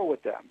this war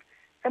with them?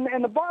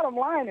 And the bottom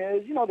line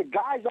is, the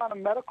guy's on a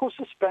medical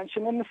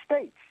suspension in the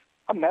States,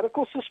 a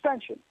medical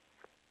suspension.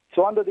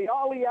 So under the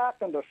Ali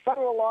Act, under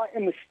federal law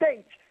in the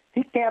States,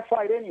 he can't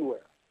fight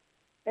anywhere.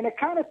 And it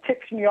kind of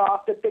ticks me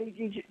off that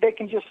they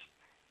can just,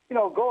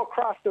 go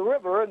across the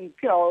river and,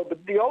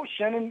 the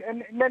ocean,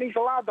 and then he's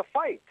allowed to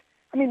fight.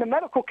 I mean, the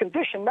medical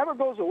condition never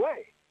goes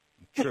away.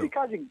 True. Just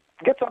because he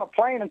gets on a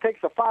plane and takes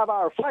a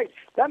 5-hour flight,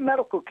 that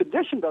medical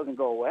condition doesn't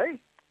go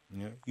away.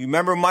 Yeah. You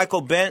remember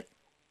Michael Bent?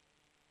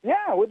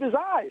 Yeah, with his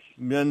eyes.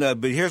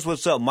 But here's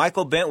what's up.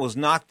 Michael Bent was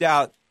knocked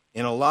out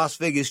in a Las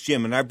Vegas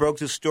gym, and I broke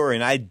the story,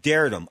 and I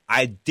dared him.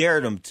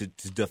 To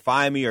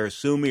defy me or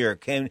sue me or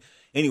came.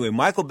 Anyway,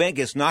 Michael Bent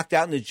gets knocked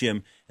out in the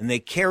gym, and they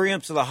carry him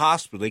to the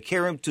hospital. They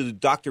carry him to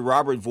Dr.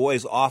 Robert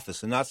Voy's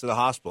office and not to the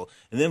hospital.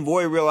 And then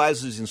Voy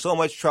realizes he's in so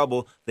much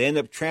trouble, they end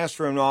up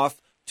transferring him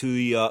off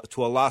to a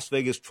Las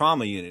Vegas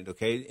trauma unit.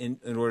 Okay,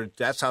 in order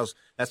that's how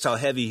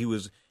heavy he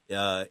was.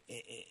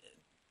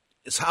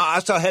 That's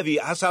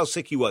how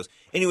sick he was.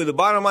 Anyway, the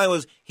bottom line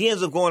was he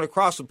ends up going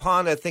across the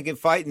pond, I think, and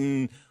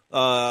fighting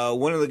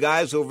one of the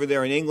guys over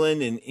there in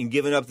England and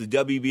giving up the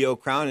WBO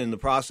crown in the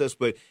process.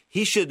 But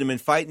he shouldn't have been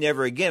fighting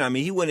ever again. I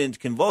mean, he went into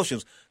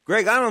convulsions.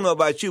 Greg, I don't know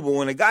about you, but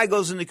when a guy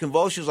goes into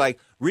convulsions, like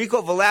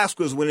Rico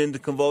Velasquez went into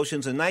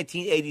convulsions in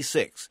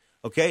 1986,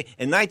 okay?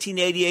 In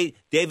 1988,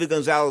 David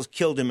Gonzalez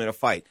killed him in a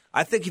fight.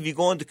 I think if you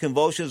go into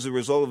convulsions as a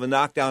result of a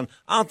knockdown,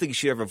 I don't think you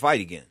should ever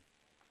fight again.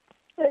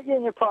 Yeah,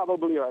 you're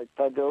probably right,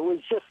 Pedro. It was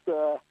just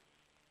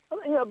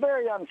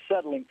very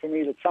unsettling for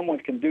me that someone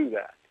can do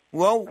that.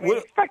 Well,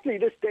 especially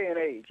this day and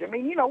age. I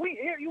mean,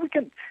 we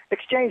can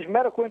exchange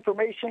medical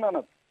information on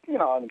a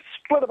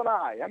split of an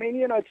eye. I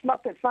mean, it's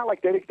nothing. It's not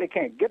like they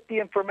can't get the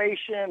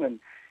information, and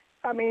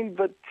I mean,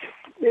 but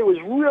it was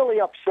really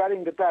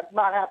upsetting that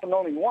not happened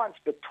only once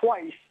but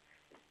twice,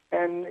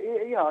 and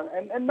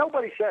and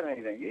nobody said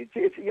anything.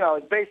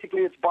 It's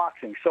basically it's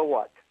boxing. So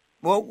what?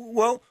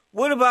 Well,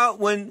 what about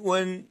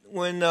when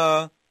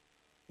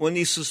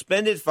these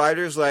suspended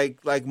fighters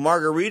like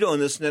Margarito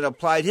and this net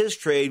applied his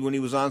trade when he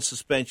was on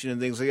suspension and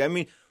things like that? I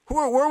mean,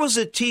 where was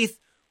the teeth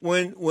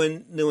when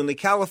the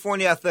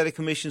California Athletic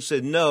Commission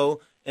said no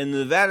and the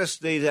Nevada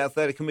State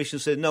Athletic Commission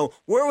said no?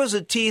 Where was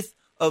the teeth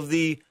of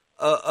the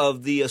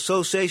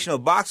Association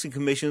of Boxing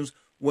Commissions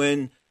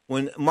when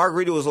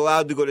Margarito was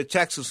allowed to go to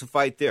Texas and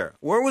fight there?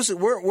 Where was it?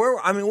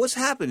 I mean, what's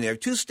happening there?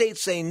 Two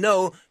states saying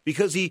no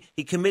because he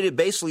committed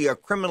basically a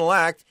criminal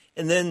act,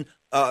 and then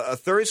a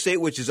third state,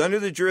 which is under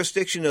the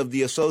jurisdiction of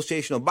the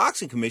Association of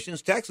Boxing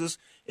Commissions, Texas,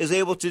 is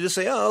able to just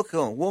say, oh, okay,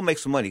 we'll make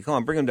some money. Come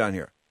on, bring him down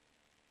here.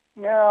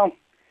 No.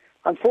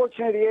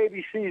 Unfortunately,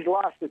 the ABC's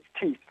lost its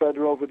teeth,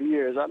 Pedro, over the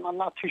years. I'm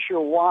not too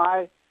sure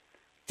why.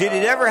 Did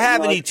it ever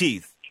have any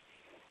teeth?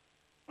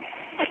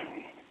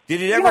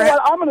 Did it ever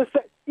I'm going to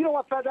say, you know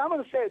what, Pedro? I'm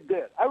going to say it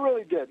did. I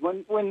really did.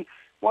 When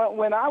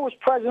I was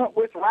president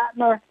with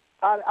Ratner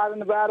out in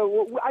Nevada,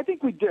 I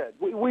think we did.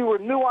 We were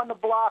new on the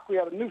block. We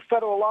had a new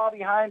federal law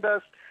behind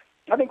us.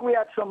 I think we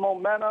had some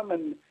momentum,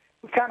 and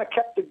we kind of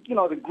kept the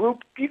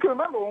group. You can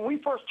remember when we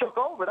first took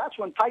over, that's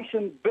when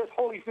Tyson bit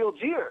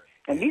Holyfield's ear,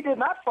 and he did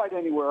not fight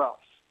anywhere else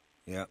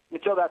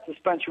until that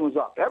suspension was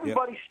up.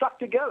 Everybody stuck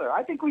together.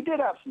 I think we did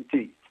have some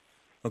teeth.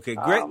 Okay,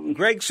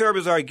 Greg Serb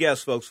is our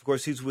guest, folks. Of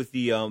course, he's with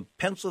the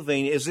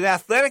Pennsylvania. Is it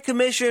Athletic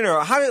Commission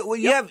or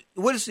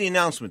what is the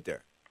announcement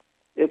there?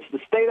 It's the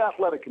State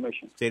Athletic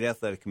Commission. State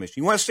Athletic Commission.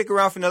 You want to stick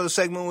around for another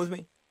segment with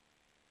me?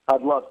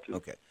 I'd love to.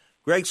 Okay.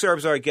 Greg Serb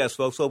is our guest,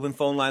 folks. Open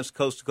phone lines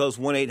coast to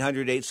coast,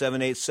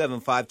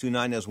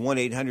 1-800-878-7529. That's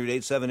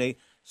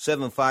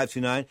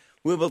 1-800-878-7529.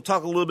 We will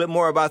talk a little bit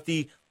more about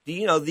the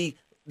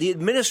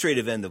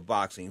administrative end of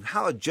boxing,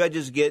 how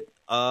judges get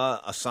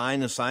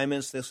assigned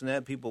assignments, this and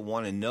that. People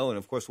want to know. And,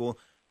 of course, we'll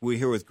We're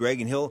here with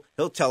Greg, and he'll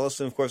tell us.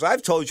 And of course,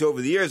 I've told you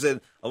over the years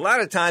that a lot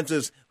of times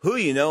it's who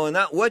you know and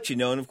not what you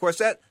know. And of course,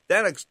 that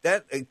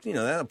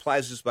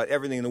applies to just about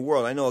everything in the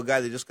world. I know a guy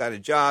that just got a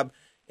job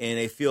in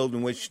a field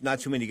in which not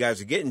too many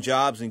guys are getting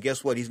jobs, and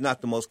guess what? He's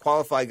not the most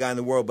qualified guy in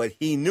the world, but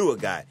he knew a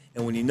guy.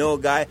 And when you know a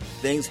guy,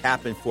 things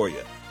happen for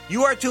you.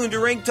 You are tuned to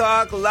Ring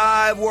Talk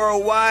live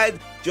worldwide,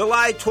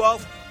 July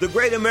 12th, the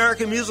Great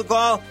American Music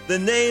Hall. The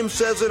name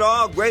says it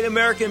all, Great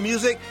American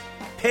Music.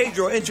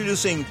 Pedro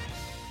introducing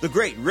the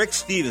great Rick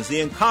Stevens,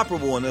 the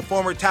incomparable and the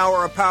former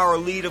Tower of Power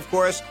lead, of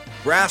course,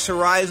 Brass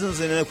Horizons,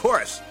 and of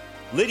course,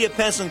 Lydia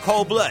Penson,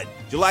 Cold Blood,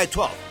 July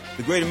 12th,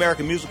 the Great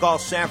American Music Hall,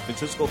 San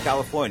Francisco,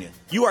 California.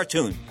 You are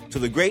tuned to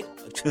the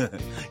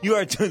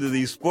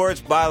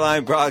Sports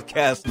Byline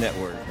Broadcast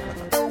Network.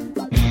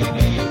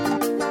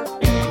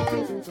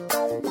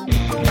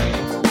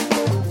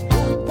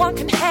 One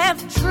can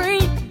have a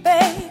dream,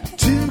 babe.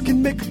 Two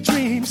can make a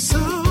dream so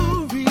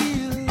real.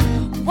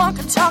 One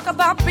can talk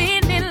about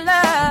being in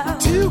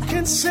love. Two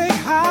can say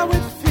how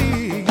it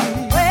feels.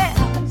 Well,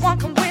 one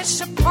can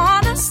wish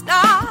upon a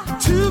star.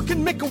 Two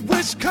can make a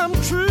wish come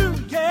true,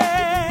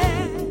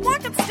 yeah.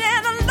 One can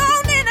stand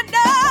alone in the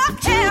dark.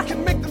 Two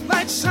can make the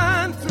light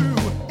shine through.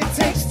 It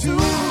takes two,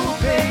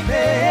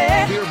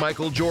 baby. Hear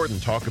Michael Jordan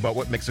talk about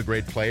what makes a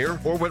great player,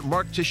 or what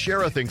Mark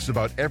Teixeira thinks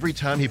about every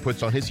time he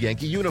puts on his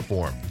Yankee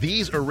uniform.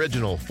 These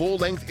original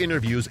full-length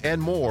interviews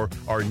and more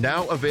are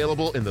now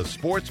available in the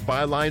Sports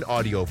Byline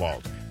Audio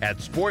Vault at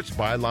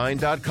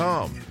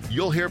sportsbyline.com.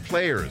 You'll hear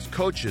players,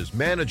 coaches,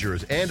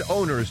 managers, and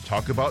owners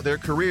talk about their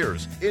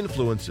careers,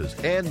 influences,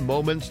 and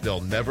moments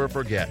they'll never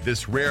forget.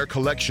 This rare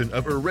collection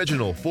of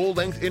original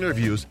full-length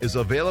interviews is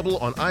available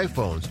on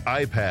iPhones,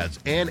 iPads,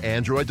 and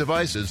Android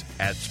devices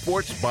at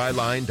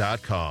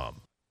sportsbyline.com.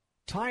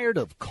 Tired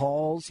of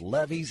calls,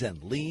 levies,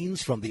 and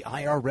liens from the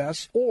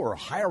IRS, or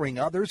hiring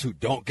others who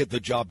don't get the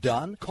job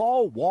done?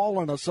 Call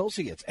Wall &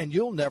 Associates, and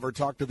you'll never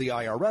talk to the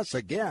IRS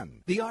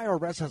again. The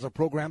IRS has a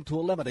program to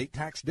eliminate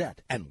tax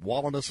debt, and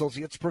Wall &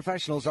 Associates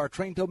professionals are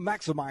trained to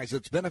maximize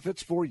its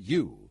benefits for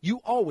you. You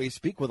always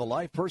speak with a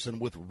live person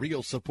with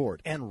real support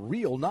and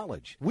real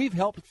knowledge. We've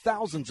helped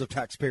thousands of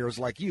taxpayers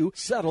like you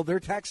settle their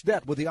tax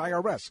debt with the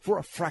IRS for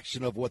a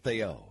fraction of what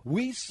they owe.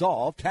 We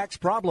solve tax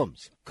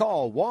problems.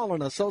 Call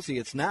Wall &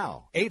 Associates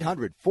now,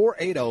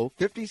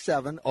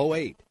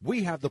 800-480-5708.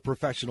 We have the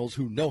professionals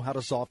who know how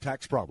to solve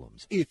tax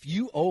problems. If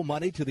you owe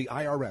money to the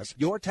IRS,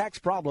 your tax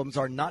problems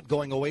are not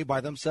going away by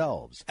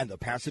themselves, and the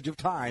passage of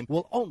time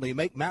will only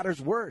make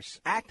matters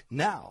worse. Act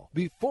now,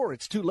 before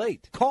it's too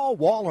late. Call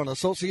Wall &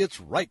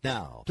 Associates right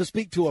now to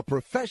speak to a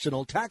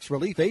professional tax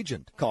relief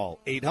agent. Call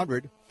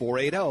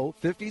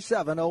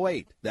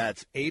 800-480-5708.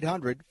 That's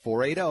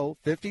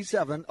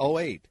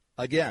 800-480-5708.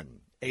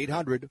 Again,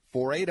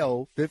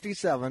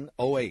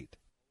 800-480-5708.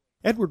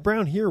 Edward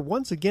Brown here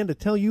once again to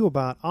tell you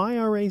about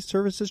IRA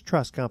Services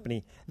Trust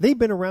Company. They've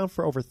been around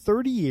for over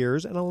 30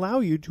 years and allow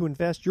you to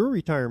invest your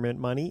retirement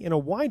money in a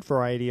wide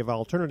variety of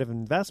alternative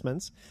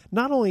investments.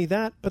 Not only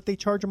that, but they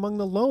charge among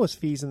the lowest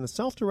fees in the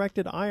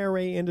self-directed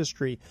IRA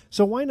industry,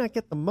 so why not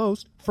get the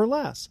most for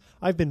less?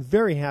 I've been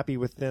very happy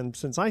with them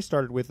since I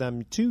started with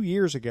them 2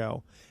 years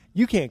ago.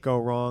 You can't go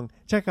wrong.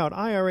 Check out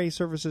IRA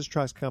Services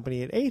Trust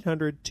Company at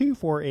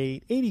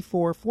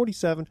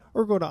 800-248-8447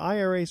 or go to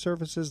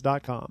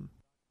iraservices.com.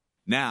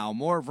 Now,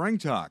 more of Ring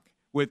Talk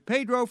with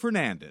Pedro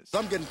Fernandez.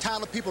 I'm getting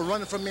tired of people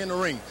running from me in the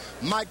ring.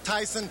 Mike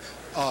Tyson,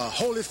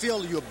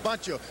 Holyfield, you a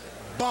bunch of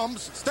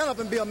bums. Stand up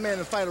and be a man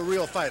and fight a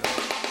real fighter.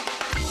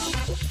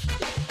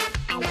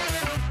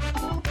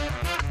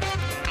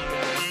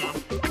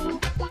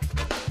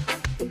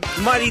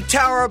 Mighty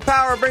Tower of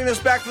Power bringing us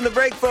back from the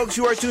break, folks.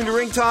 You are tuned to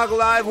Ring Talk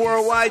live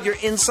worldwide. Your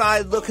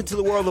inside look into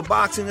the world of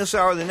boxing this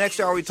hour. The next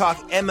hour we talk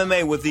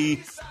MMA with the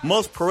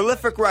most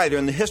prolific writer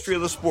in the history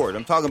of the sport.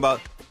 I'm talking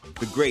about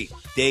the great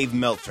Dave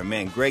Meltzer.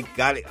 Man, Greg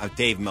got it.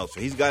 Dave Meltzer.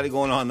 He's got it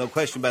going on, no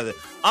question about it.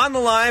 On the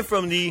line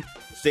from the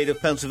state of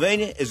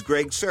Pennsylvania is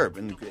Greg Serb,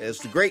 and it's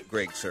the great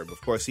Greg Serb.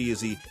 Of course, he is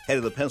the head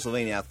of the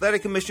Pennsylvania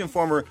Athletic Commission,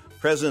 former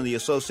president of the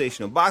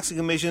Association of Boxing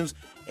Commissions,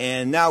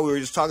 and now we were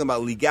just talking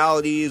about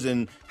legalities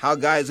and how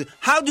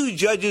do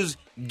judges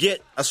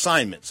get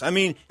assignments? I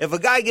mean, if a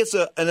guy gets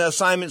an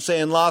assignment, say,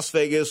 in Las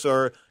Vegas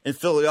or in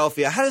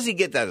Philadelphia, how does he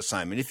get that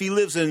assignment? If he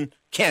lives in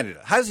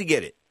Canada, how does he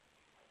get it?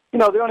 You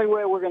know, the only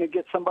way we're going to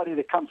get somebody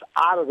that comes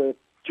out of the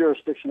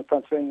jurisdiction of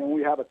Pennsylvania, and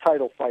we have a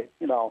title fight,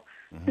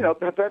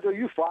 Pedro,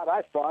 you fought,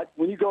 I fought.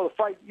 When you go to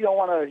fight, you don't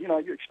want to,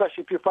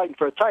 especially if you're fighting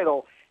for a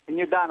title and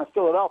you're down in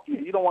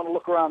Philadelphia, you don't want to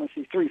look around and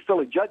see 3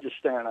 Philly judges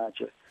staring at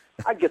you.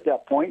 I get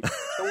that point.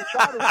 So we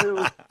try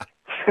to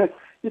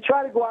you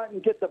try to go out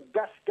and get the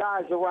best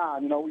guys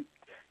around. We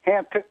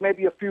handpick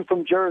maybe a few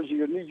from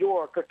Jersey or New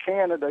York or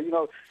Canada,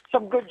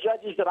 some good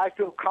judges that I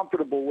feel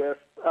comfortable with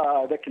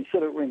that can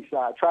sit at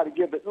ringside. Try to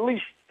give at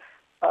least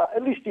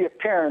the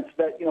appearance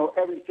that,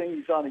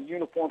 everything's on a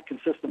uniform,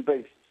 consistent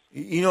basis.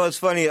 It's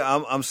funny.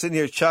 I'm sitting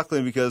here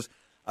chuckling because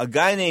a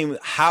guy named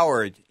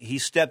Howard, he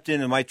stepped in,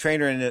 and my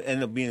trainer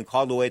ended up being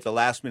called away at the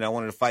last minute. I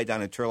wanted to fight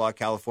down in Turlock,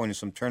 California,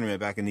 some tournament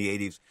back in the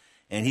 80s.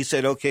 And he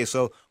said, okay,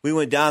 so we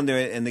went down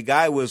there, and the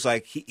guy was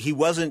like, he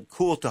wasn't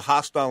cool to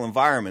hostile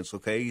environments,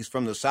 okay? He's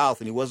from the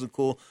South, and he wasn't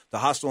cool to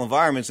hostile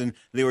environments, and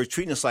they were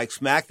treating us like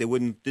smack. They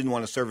didn't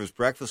want to serve us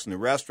breakfast in the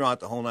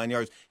restaurant, the whole 9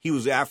 yards. He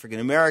was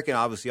African-American.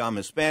 Obviously, I'm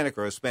Hispanic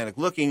or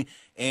Hispanic-looking,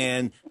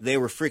 and they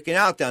were freaking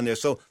out down there.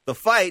 So the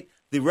fight,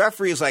 the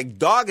referee is like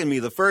dogging me.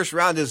 The first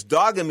round is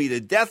dogging me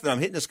to death, and I'm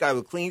hitting this guy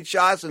with clean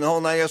shots and the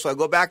whole 9 yards. So I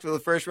go back to the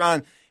first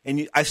round,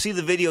 and I see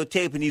the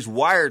videotape, and he's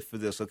wired for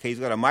this, okay? He's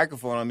got a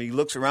microphone on him. He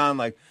looks around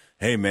like,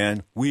 hey,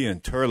 man, we in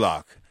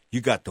Turlock.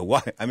 You got the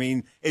wire. I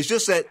mean, it's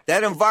just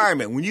that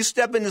environment. When you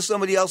step into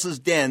somebody else's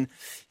den,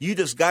 you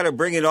just got to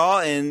bring it all.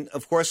 And,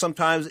 of course,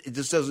 sometimes it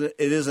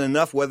isn't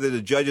enough whether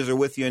the judges are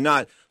with you or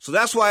not. So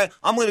that's why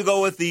I'm going to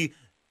go with the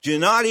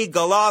Gennady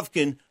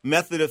Golovkin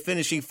method of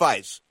finishing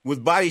fights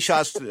with body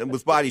shots.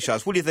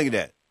 What do you think of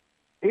that?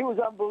 He was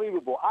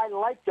unbelievable. I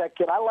liked that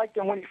kid. I liked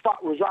him when he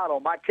fought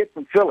Rosado, my kid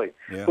from Philly.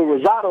 Yeah. So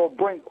Rosado would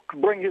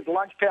bring his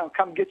lunch pail and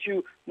come get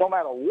you no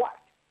matter what.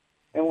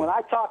 And when I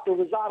talked to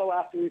Rosado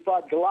after we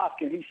fought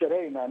Golovkin, he said,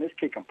 hey, man, this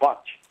kid can punch.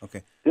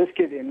 Okay. This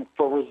kid, and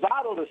for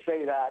Rosado to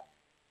say that,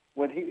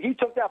 when he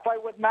took that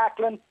fight with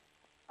Macklin,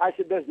 I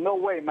said, there's no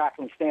way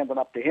Macklin's standing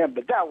up to him.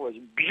 But that was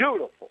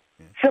beautiful,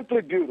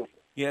 simply beautiful.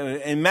 Yeah,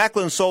 and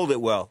Macklin sold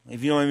it well,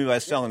 if you know what I mean by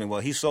selling it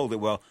well. He sold it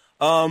well.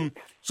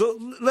 So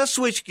let's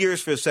switch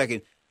gears for a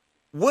second.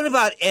 What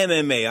about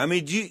MMA? I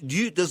mean,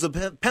 does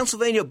the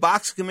Pennsylvania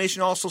Boxing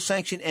Commission also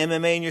sanction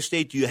MMA in your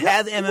state? Do you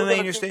have MMA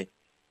in your state?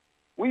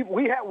 We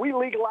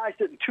legalized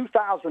it in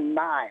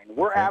 2009.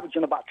 We're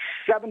averaging about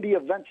 70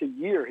 events a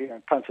year here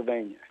in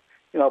Pennsylvania.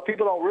 You know,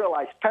 people don't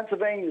realize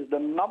Pennsylvania is the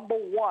number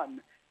one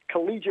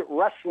collegiate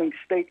wrestling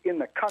state in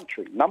the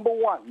country. Number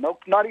one.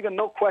 Not even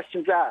no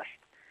questions asked.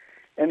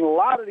 And a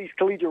lot of these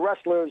collegiate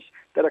wrestlers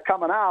that are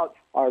coming out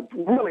are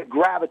really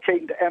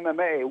gravitating to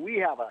MMA. We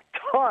have a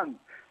ton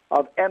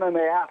of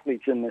MMA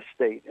athletes in this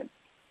state, and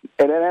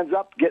it ends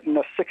up getting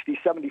us 60,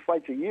 70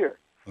 fights a year.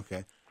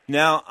 Okay.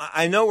 Now,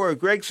 I know where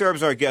Greg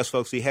Serb's our guest,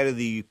 folks, the head of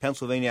the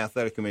Pennsylvania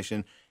Athletic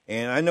Commission,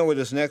 and I know where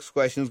this next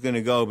question is going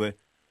to go, but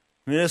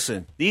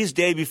listen, these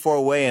day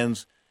before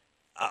weigh-ins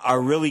are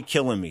really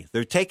killing me.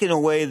 They're taking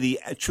away the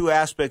true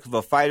aspect of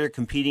a fighter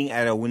competing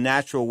at a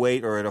natural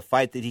weight or at a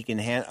fight that he can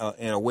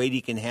in a weight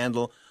he can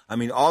handle. I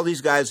mean, all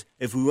these guys,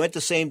 if we went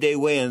to same-day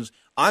weigh-ins,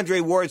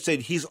 Andre Ward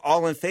said he's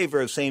all in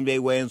favor of same-day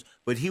weigh-ins,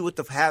 but he would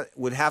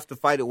have to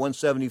fight at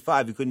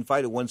 175. He couldn't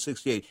fight at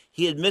 168.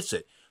 He admits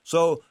it.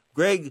 So,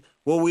 Greg,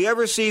 will we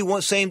ever see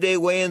same-day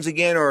weigh-ins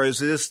again, or is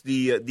this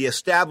the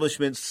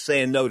establishment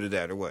saying no to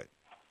that, or what?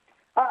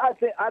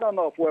 I don't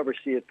know if we'll ever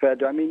see it,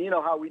 Pedro. I mean, you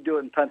know how we do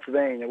it in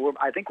Pennsylvania.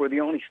 I think we're the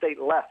only state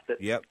left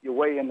that you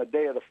weigh in the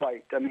day of the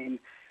fight. I mean,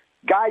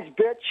 guys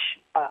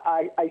bitch.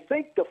 I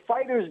think the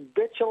fighters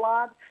bitch a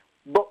lot,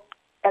 but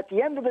at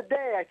the end of the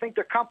day, I think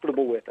they're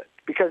comfortable with it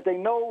because they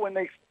know when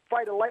they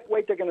fight a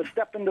lightweight, they're going to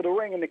step into the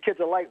ring and the kid's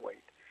a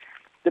lightweight.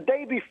 The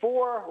day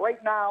before,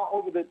 right now,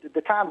 over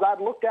the times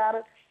I've looked at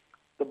it,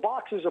 the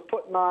boxers are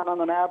putting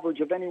on an average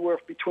of anywhere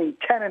between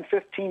 10 and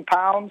 15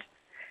 pounds.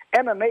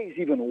 MMA is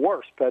even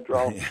worse,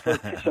 Pedro.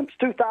 Since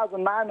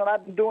 2009 when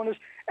I've been doing this,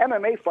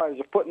 MMA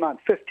fighters are putting on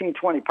 15,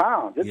 20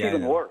 pounds. It's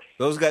even worse.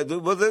 Those guys,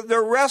 well,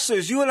 they're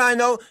wrestlers. You and I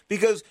know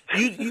because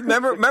you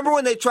remember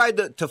when they tried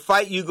to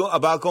fight you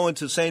about going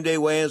to same-day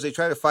weigh-ins? They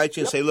tried to fight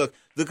you and say, look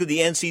at the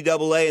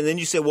NCAA. And then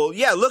you say, well,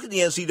 yeah, look at the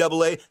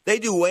NCAA. They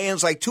do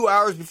weigh-ins like 2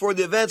 hours before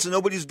the events and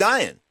nobody's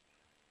dying.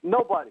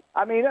 Nobody.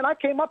 I mean, and I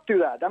came up through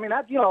that. I mean,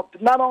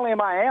 not only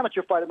am I an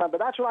amateur fighter, but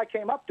that's what I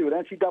came up through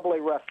at NCAA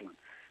wrestling.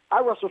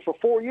 I wrestled for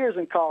 4 years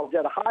in college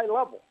at a high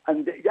level,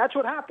 and that's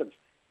what happens.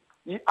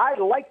 I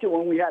liked it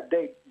when we had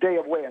day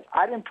of weigh-ins.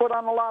 I didn't put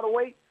on a lot of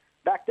weight.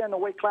 Back then, the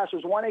weight class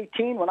was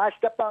 118. When I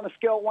stepped on the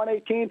scale at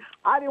 118,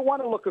 I didn't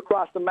want to look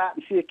across the mat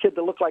and see a kid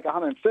that looked like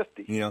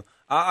 150. You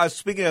know,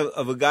 speaking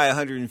of a guy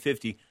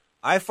 150,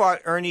 I fought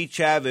Ernie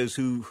Chavez,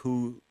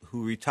 who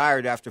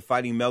retired after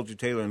fighting Meldred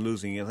Taylor and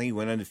losing. I think he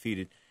went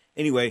undefeated.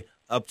 Anyway,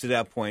 up to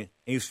that point,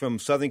 he's from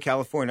Southern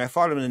California. I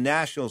fought him in the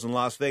Nationals in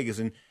Las Vegas,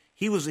 and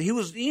he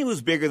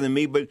was bigger than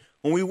me, but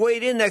when we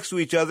weighed in next to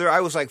each other,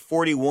 I was like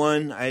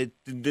 41. I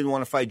didn't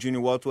want to fight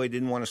junior welterweight,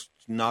 didn't want to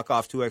knock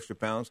off 2 extra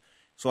pounds.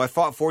 So I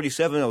fought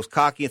 47. I was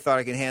cocky and thought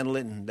I could handle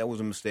it, and that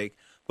was a mistake.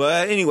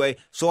 But anyway,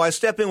 so I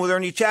step in with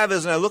Ernie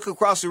Chavez, and I look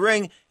across the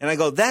ring, and I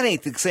go, that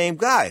ain't the same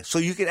guy. So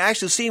you can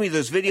actually see me.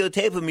 There's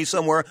videotape of me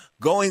somewhere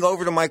going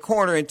over to my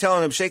corner and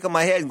telling him, shaking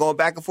my head and going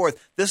back and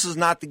forth, this is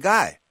not the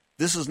guy.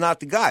 This is not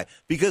the guy.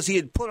 Because he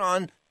had put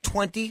on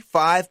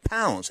 25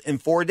 pounds in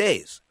 4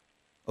 days.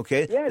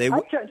 Okay. Yeah,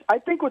 I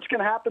think what's going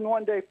to happen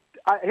one day.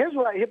 This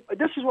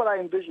is what I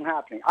envision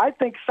happening. I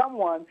think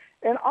someone,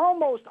 and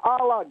almost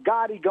a la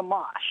Gotti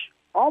Gamache,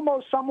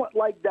 almost somewhat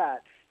like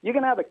that. You're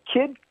going to have a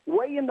kid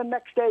weigh in the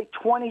next day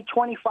 20,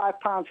 25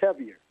 pounds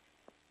heavier.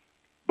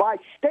 By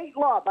state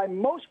law, by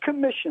most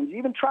commissions,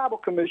 even tribal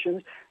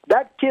commissions,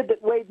 that kid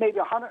that weighed maybe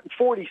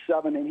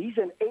 147 and he's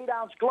in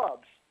 8-ounce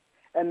gloves,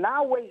 and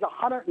now weighs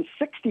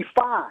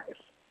 165.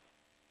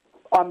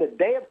 on the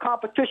day of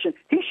competition,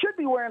 he should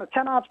be wearing a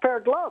 10-ounce pair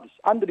of gloves.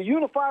 Under the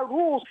unified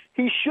rules,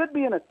 he should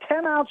be in a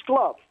 10-ounce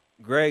glove.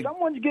 Greg,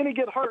 someone's going to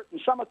get hurt,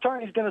 and some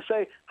attorney's going to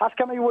say, "How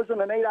come he was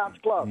in an 8-ounce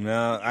glove?"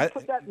 No, I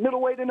put that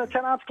middleweight in a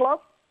 10-ounce glove.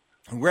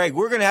 Greg,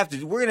 we're gonna have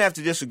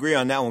to disagree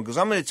on that one, because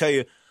I'm going to tell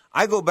you,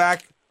 I go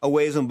back a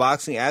ways in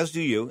boxing, as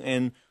do you,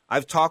 and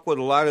I've talked with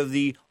a lot of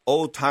the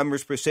old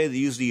timers per se that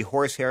use the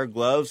horsehair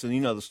gloves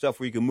and the stuff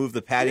where you can move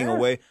the padding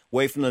away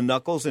from the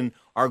knuckles. And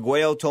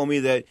Arguello told me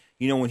that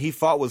when he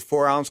fought with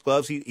 4-ounce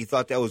gloves, he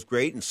thought that was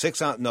great, and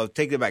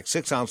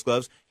 6-ounce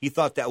gloves, he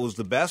thought that was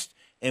the best.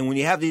 And when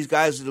you have these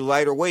guys at the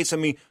lighter weights, I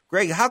mean,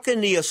 Greg, how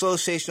can the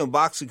Association of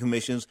Boxing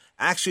Commissions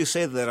actually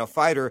say that a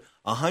fighter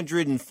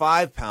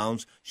 105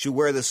 pounds should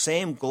wear the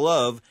same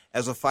glove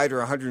as a fighter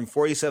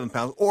 147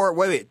 pounds? Or,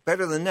 wait,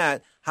 better than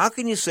that, how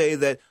can you say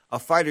that a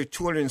fighter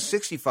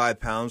 265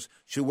 pounds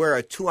should wear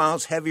a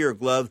 2-ounce heavier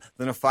glove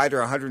than a fighter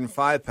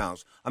 105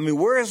 pounds? I mean,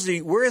 where is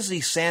the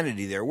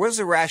sanity there? Where's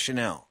the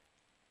rationale?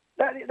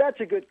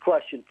 That's a good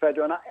question,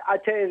 Pedro. And I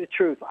tell you the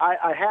truth,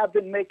 I have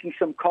been making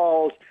some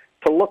calls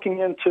to looking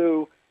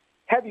into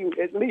at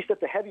least at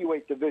the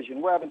heavyweight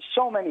division. We're having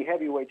so many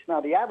heavyweights now.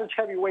 The average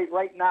heavyweight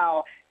right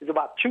now is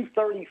about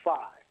 235.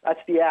 That's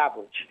the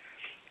average.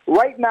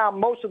 Right now,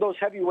 most of those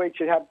heavyweights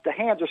the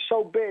hands are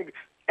so big,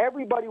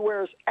 everybody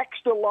wears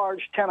extra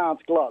large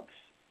 10-ounce gloves.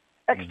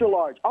 Extra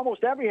large,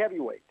 almost every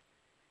heavyweight.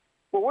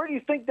 Well, where do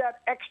you think that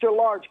extra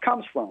large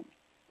comes from?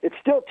 It's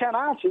still 10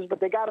 ounces, but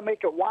they got to make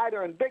it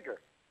wider and bigger.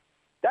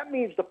 That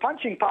means the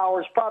punching power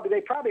is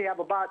they probably have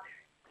about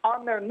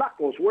on their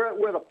knuckles, where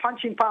the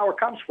punching power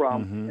comes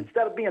from,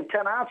 instead of being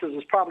 10 ounces,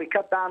 is probably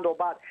cut down to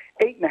about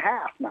 8.5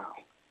 now.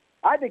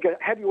 I think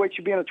a heavyweight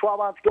should be in a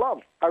 12-ounce glove.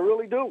 I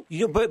really do.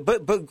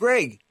 But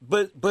Greg,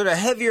 but a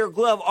heavier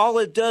glove, all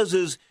it does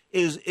is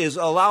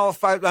allow a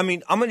fighter. I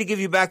mean, I'm going to give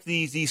you back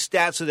these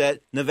stats of that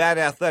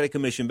Nevada Athletic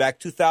Commission back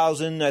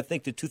 2000, I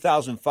think, to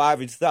 2005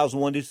 or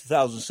 2001 to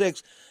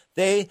 2006.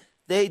 They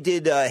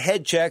did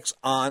head checks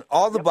on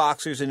all the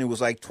boxers, and it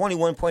was like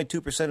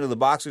 21.2% of the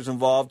boxers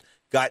involved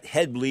got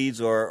head bleeds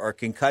or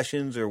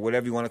concussions or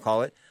whatever you want to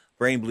call it,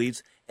 brain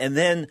bleeds. And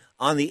then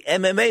on the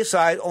MMA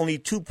side, only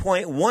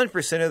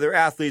 2.1% of their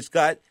athletes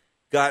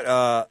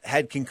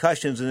had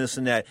concussions and this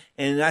and that.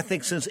 And I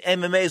think since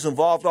MMA is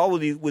involved all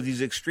with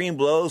these extreme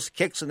blows,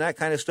 kicks, and that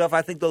kind of stuff,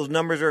 I think those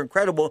numbers are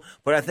incredible.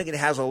 But I think it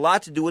has a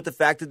lot to do with the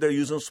fact that they're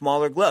using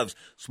smaller gloves.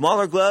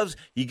 Smaller gloves,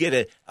 you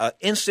get an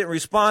instant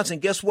response,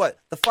 and guess what?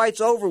 The fight's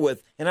over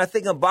with. And I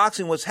think in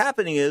boxing what's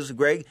happening is,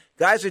 Greg,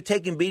 guys are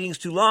taking beatings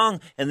too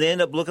long, and they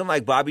end up looking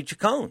like Bobby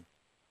Chacon.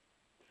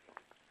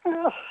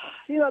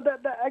 You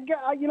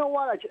know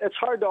what? It's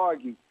hard to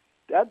argue.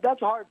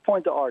 That's a hard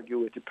point to argue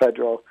with you,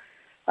 Pedro.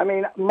 I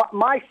mean,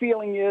 my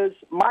feeling is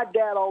my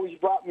dad always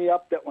brought me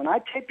up that when I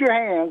tape your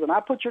hands and I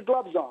put your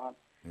gloves on,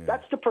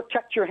 that's to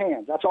protect your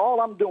hands. That's all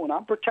I'm doing.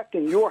 I'm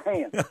protecting your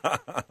hands.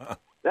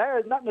 That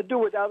has nothing to do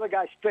with the other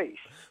guy's face.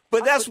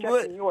 But I'm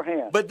protecting your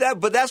hands. But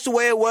that's the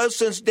way it was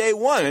since day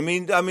one. I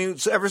mean,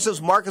 ever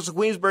since Marcus of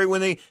Queensbury,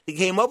 when they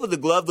came up with the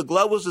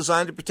glove was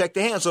designed to protect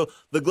the hand. So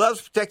the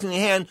glove's protecting the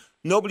hand.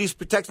 Nobody's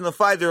protecting the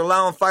fight. They're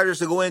allowing fighters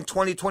to go in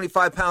 20,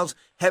 25 pounds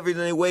heavier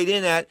than they weighed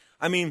in at.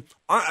 I mean,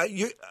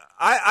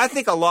 I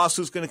think a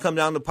lawsuit's going to come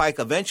down the pike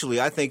eventually.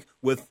 I think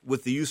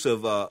with the use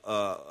of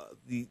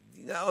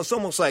it's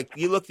almost like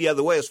you look the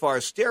other way as far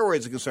as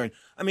steroids are concerned.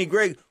 I mean,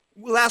 Greg,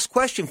 last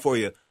question for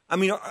you. I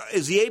mean,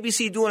 is the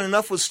ABC doing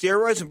enough with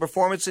steroids and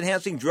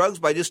performance-enhancing drugs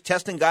by just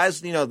testing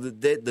guys,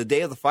 the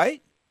day of the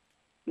fight?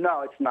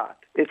 No, it's not.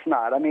 It's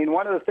not. I mean,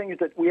 one of the things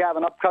that we have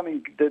an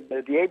upcoming, the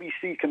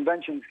ABC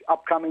convention's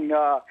upcoming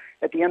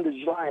at the end of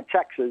July in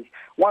Texas,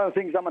 one of the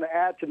things I'm going to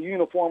add to the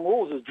uniform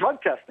rules is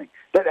drug testing.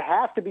 That it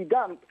has to be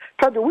done.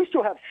 Pedro, we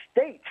still have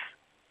states.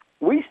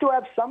 We still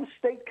have some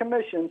state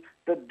commissions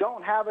that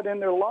don't have it in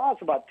their laws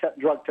about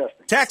drug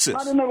testing. Texas.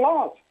 It's not in their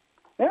laws.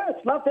 Yeah,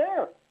 it's not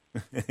there.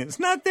 It's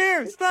not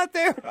there. It's not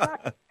there.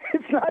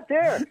 It's not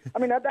there. I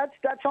mean,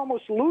 that's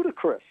almost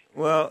ludicrous.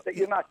 Well, that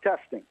you're not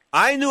testing.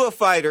 I knew a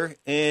fighter,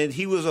 and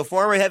he was a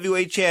former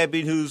heavyweight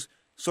champion who's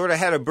sort of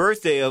had a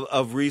birthday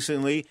of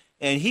recently,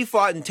 and he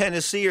fought in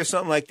Tennessee or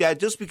something like that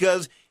just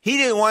because he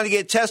didn't want to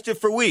get tested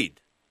for weed.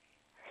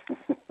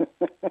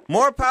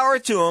 More power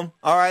to him.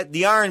 All right,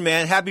 the Iron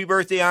Man. Happy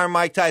birthday, Iron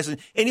Mike Tyson.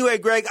 Anyway,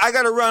 Greg, I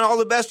got to run. All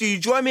the best to you.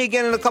 Join me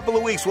again in a couple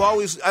of weeks.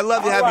 I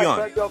love to have you on.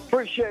 Pedro,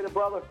 appreciate it,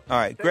 brother. All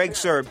right, Greg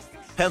Serb,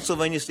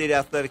 Pennsylvania State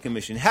Athletic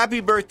Commission.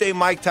 Happy birthday,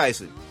 Mike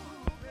Tyson.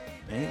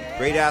 Man,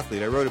 great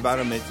athlete. I wrote about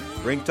him at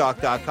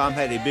ringtalk.com.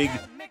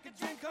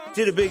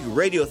 Did a big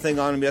radio thing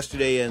on him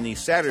yesterday in the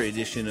Saturday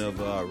edition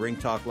of Ring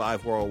Talk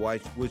Live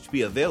Worldwide, which will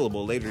be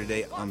available later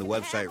today on the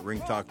website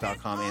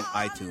ringtalk.com and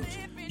iTunes.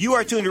 You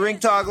are tuned to Ring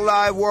Talk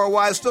Live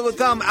Worldwide. Still to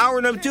come,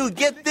 hour number 2.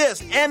 Get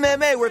this,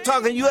 MMA. We're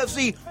talking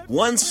UFC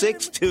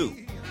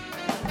 162.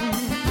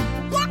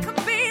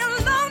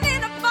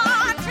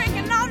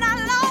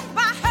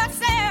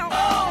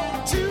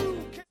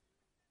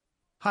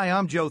 Hi,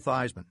 I'm Joe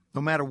Theismann. No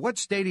matter what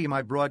stadium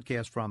I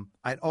broadcast from,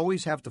 I'd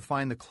always have to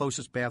find the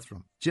closest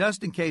bathroom,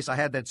 just in case I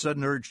had that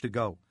sudden urge to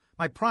go.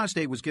 My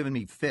prostate was giving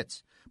me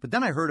fits. But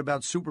then I heard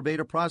about Super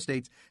Beta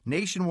Prostate's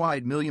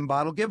nationwide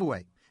 1,000,000-bottle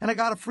giveaway, and I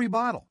got a free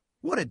bottle.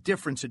 What a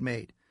difference it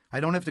made. I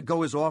don't have to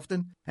go as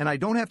often, and I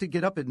don't have to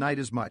get up at night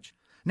as much.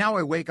 Now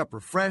I wake up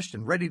refreshed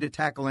and ready to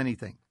tackle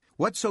anything.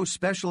 What's so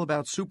special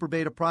about Super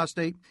Beta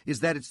Prostate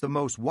is that it's the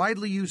most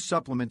widely used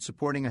supplement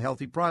supporting a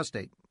healthy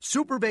prostate.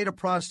 Super Beta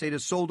Prostate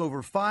has sold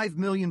over 5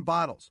 million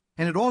bottles,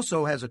 and it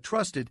also has a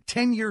trusted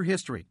 10-year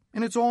history,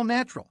 and it's all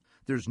natural.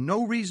 There's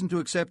no reason to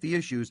accept the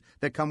issues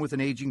that come with an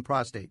aging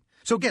prostate.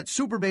 So get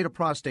Super Beta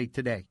Prostate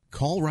today.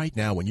 Call right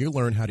now when you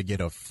learn how to get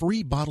a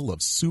free bottle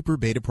of Super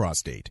Beta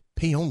Prostate.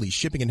 Pay only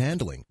shipping and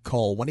handling.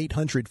 Call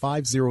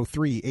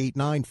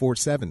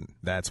 1-800-503-8947.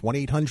 That's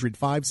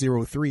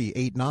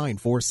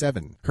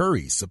 1-800-503-8947.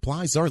 Hurry,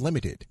 supplies are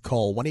limited.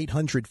 Call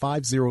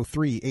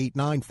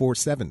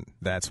 1-800-503-8947.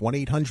 That's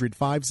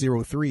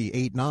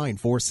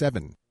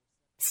 1-800-503-8947.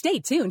 Stay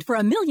tuned for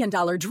a $1 million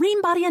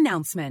Dream Body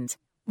announcement.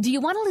 Do you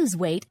want to lose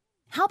weight?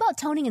 How about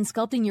toning and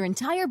sculpting your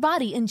entire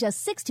body in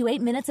just 6 to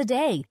 8 minutes a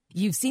day?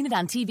 You've seen it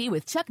on TV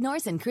with Chuck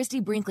Norris and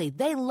Christy Brinkley.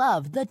 They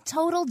love the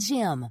Total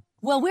Gym.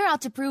 Well, we're out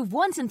to prove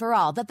once and for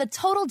all that the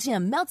Total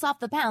Gym melts off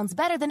the pounds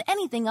better than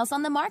anything else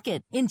on the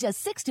market in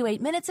just 6 to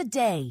 8 minutes a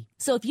day.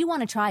 So if you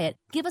want to try it,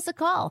 give us a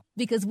call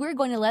because we're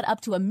going to let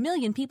up to 1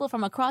 million people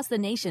from across the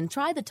nation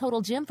try the Total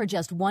Gym for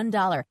just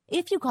 $1.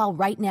 If you call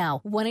right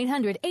now,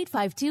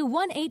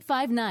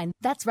 1-800-852-1859.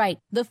 That's right.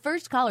 The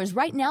first callers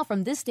right now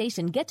from this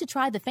station get to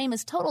try the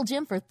famous Total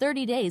Gym for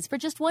 30 days for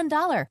just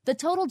 $1. The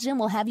Total Gym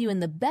will have you in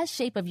the best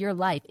shape of your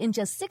life in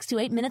just 6 to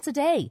 8 minutes a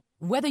day.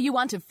 Whether you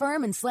want to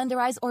firm and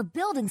slenderize or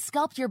build and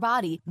sculpt your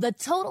body, the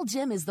Total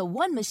Gym is the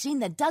one machine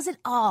that does it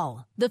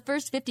all. The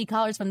first 50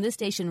 callers from this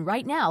station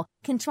right now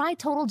can try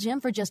Total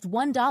Gym for just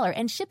 $1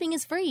 and shipping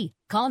is free.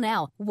 Call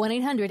now,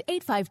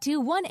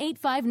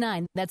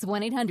 1-800-852-1859. That's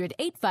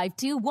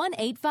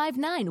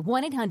 1-800-852-1859.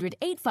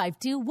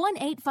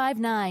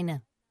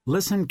 1-800-852-1859.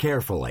 Listen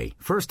carefully.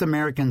 First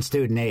American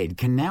Student Aid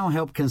can now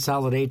help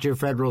consolidate your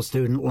federal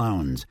student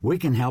loans. We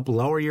can help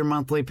lower your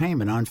monthly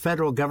payment on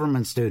federal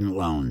government student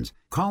loans.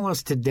 Call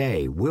us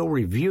today. We'll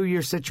review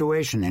your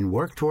situation and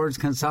work towards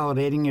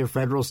consolidating your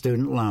federal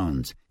student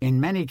loans.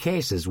 In many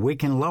cases, we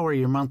can lower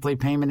your monthly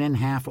payment in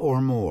half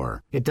or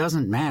more. It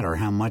doesn't matter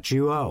how much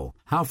you owe,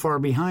 how far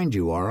behind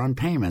you are on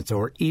payments,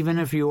 or even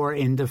if you are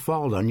in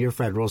default on your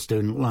federal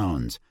student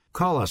loans.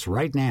 Call us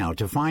right now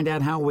to find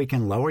out how we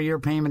can lower your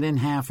payment in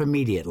half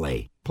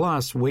immediately.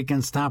 Plus, we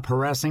can stop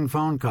harassing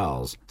phone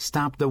calls,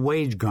 stop the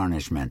wage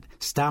garnishment,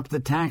 stop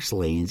the tax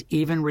liens,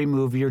 even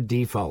remove your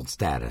default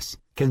status.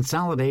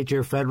 Consolidate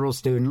your federal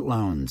student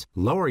loans,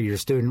 lower your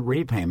student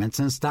repayments,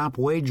 and stop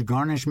wage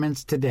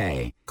garnishments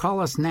today. Call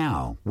us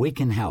now. We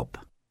can help.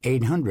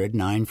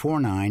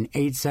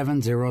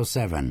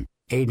 800-949-8707.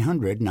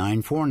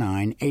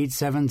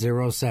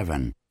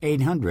 800-949-8707.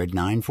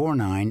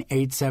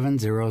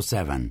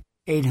 800-949-8707.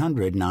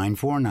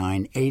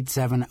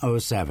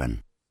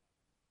 800-949-8707.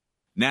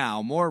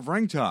 Now, more of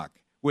Ring Talk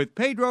with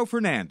Pedro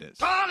Fernandez.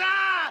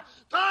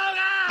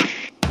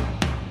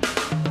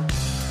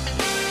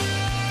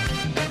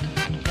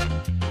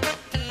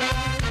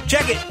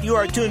 Check it. You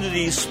are tuned to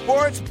the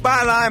Sports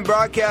Byline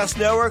Broadcast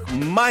Network.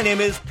 My name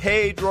is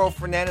Pedro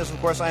Fernandez.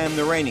 Of course, I am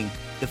the reigning,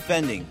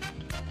 defending,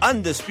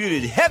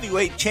 undisputed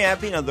heavyweight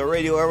champion of the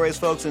radio airways,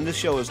 folks. And this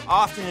show is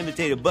often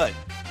imitated, but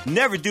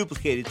never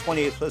duplicated.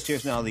 28 plus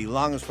years now, the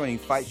longest running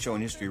fight show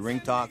in history.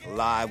 Ring Talk,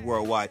 live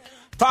worldwide.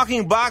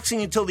 Talking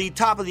boxing until the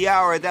top of the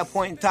hour. At that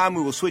point in time,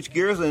 we will switch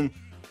gears. And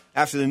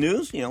after the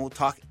news, we'll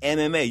talk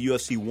MMA,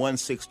 UFC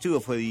 162.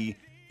 For the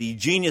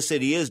genius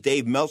that he is,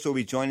 Dave Meltzer will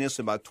be joining us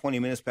about 20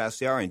 minutes past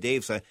the hour. And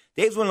Dave's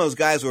one of those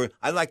guys where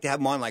I'd like to have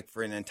him on like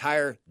for an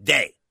entire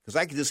day. Because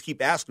I could just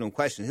keep asking him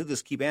questions. He'll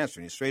just keep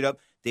answering. Straight up,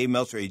 Dave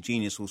Meltzer, a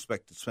genius. We'll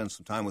expect to spend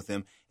some time with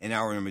him in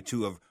hour number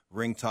 2 of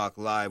Ring Talk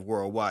Live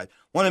Worldwide.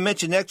 Want to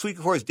mention next week,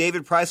 of course,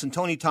 David Price and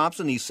Tony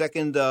Thompson, the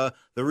second, the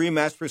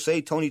rematch per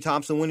se. Tony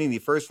Thompson winning the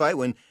first fight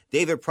when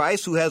David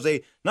Price, who has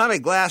not a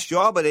glass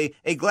jaw, but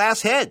a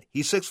glass head.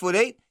 He's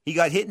 6'8". He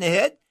got hit in the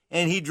head.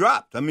 And he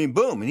dropped. I mean,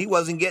 boom. And he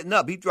wasn't getting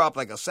up. He dropped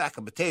like a sack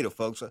of potato,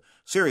 folks.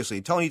 Seriously,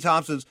 Tony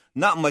Thompson's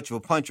not much of a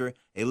puncher,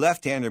 a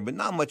left-hander, but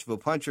not much of a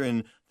puncher.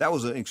 And that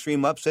was an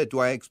extreme upset. Do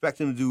I expect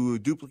him to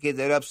duplicate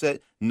that upset?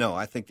 No.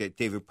 I think that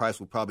David Price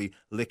will probably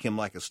lick him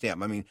like a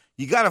stamp. I mean,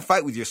 you got to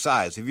fight with your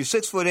size. If you're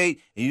 6'8"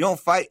 and you don't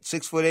fight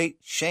 6'8",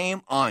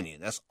 shame on you.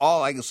 That's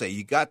all I can say.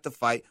 You got to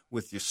fight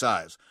with your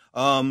size.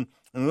 And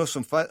there's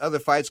some other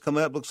fights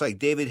coming up. Looks like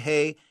David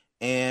Haye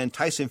and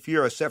Tyson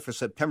Fury are set for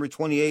September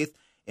 28th.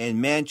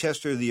 In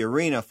Manchester, the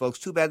arena, folks.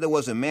 Too bad there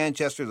wasn't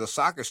Manchester, the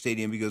soccer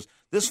stadium, because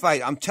this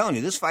fight, I'm telling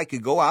you, this fight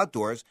could go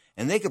outdoors,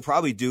 and they could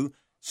probably do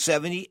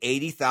 70,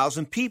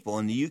 80,000 people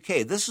in the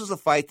UK. This is the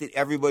fight that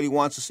everybody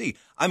wants to see.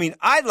 I mean,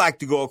 I'd like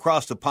to go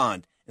across the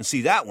pond and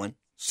see that one.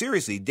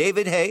 Seriously,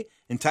 David Haye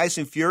and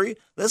Tyson Fury,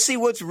 let's see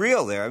what's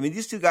real there. I mean,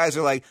 these two guys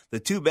are like the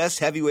two best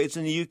heavyweights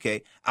in the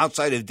UK,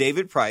 outside of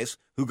David Price,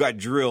 who got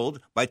drilled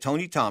by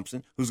Tony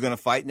Thompson, who's going to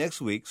fight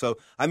next week. So,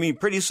 I mean,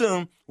 pretty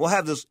soon we'll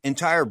have this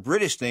entire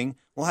British thing.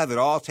 We'll have it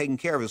all taken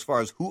care of as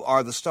far as who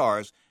are the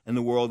stars in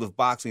the world of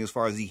boxing as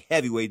far as the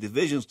heavyweight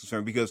division is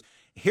concerned, because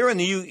here in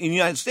the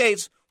United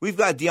States, we've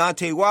got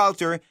Deontay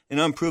Wilder, an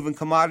unproven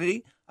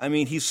commodity. I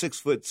mean, he's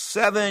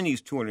 6'7",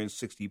 he's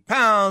 260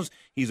 pounds,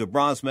 he's a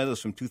bronze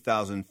medalist from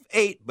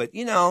 2008, but,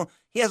 you know,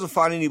 he hasn't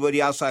fought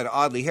anybody outside of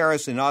Audley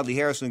Harrison. Audley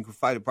Harrison could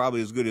fight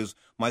probably as good as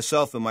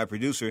myself and my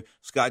producer,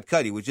 Scott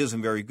Cuddy, which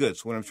isn't very good.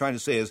 So what I'm trying to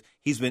say is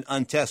he's been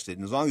untested,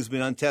 and as long as he's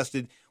been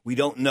untested, we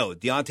don't know.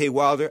 Deontay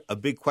Wilder, a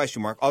big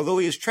question mark, although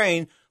he is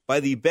trained by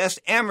the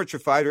best amateur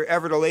fighter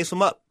ever to lace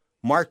him up,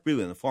 Mark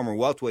Breland, the former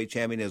welterweight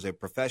champion, as a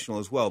professional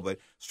as well. But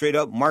straight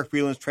up, Mark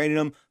Breland's training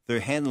him. They're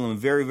handling him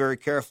very, very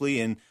carefully,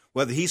 and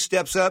whether he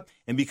steps up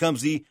and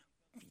becomes the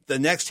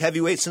next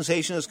heavyweight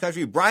sensation in this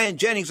country, Brian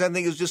Jennings, I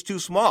think, is just too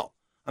small.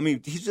 I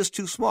mean, he's just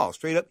too small.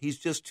 Straight up, he's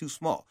just too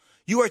small.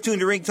 You are tuned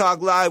to Ring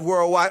Talk Live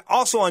Worldwide.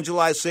 Also on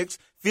July 6th,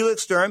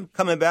 Felix Sturm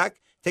coming back,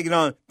 taking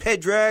on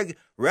Predrag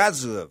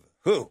Razov.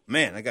 Who,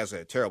 man, that guy's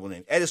got a terrible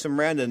name. Edison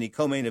Miranda in the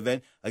co-main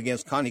event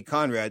against Connie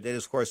Conrad. That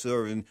is, of course,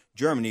 over in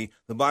Germany.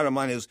 The bottom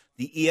line is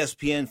the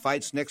ESPN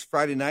fights next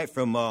Friday night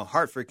from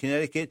Hartford,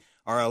 Connecticut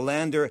are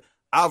Alander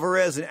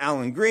Alvarez and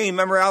Alan Green.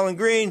 Remember Alan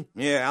Green?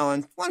 Yeah,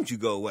 Alan, why don't you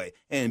go away?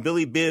 And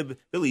Billy Dibb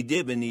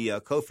in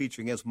the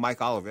co-feature against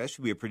Mike Oliver. That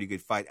should be a pretty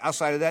good fight.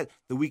 Outside of that,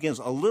 the weekend's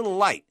a little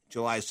light.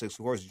 July 6th,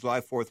 of course,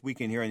 July 4th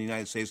weekend here in the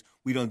United States.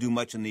 We don't do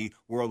much in the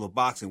world of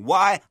boxing.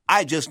 Why?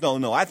 I just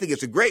don't know. I think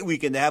it's a great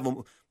weekend to have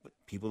them. But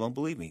people don't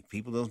believe me.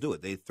 People don't do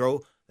it. They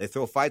throw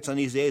fights on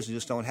these days and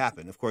just don't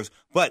happen, of course.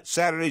 But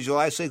Saturday,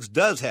 July 6th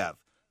does have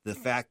the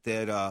fact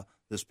that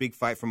this big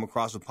fight from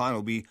across the pond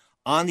will be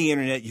on the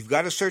internet. You've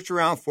got to search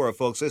around for it,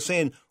 folks. They're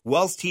saying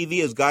Wealth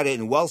TV has got it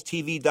in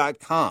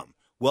wealthtv.com.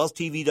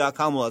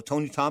 Wealthtv.com will have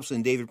Tony Thompson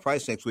and David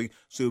Price next week,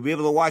 so you'll be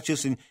able to watch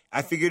this, and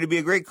I figure it'll be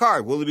a great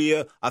card. Will it be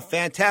a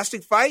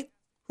fantastic fight?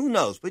 Who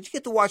knows? But you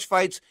get to watch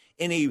fights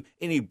in a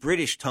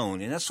British tone,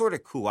 and that's sort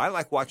of cool. I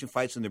like watching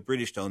fights in the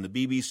British tone. The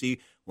BBC,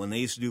 when they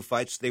used to do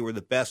fights, they were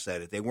the best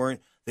at it. They were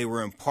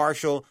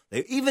impartial.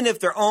 Even if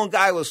their own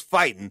guy was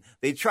fighting,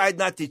 they tried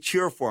not to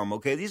cheer for him,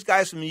 okay? These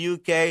guys from the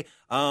UK,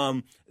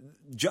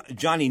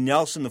 Johnny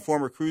Nelson, the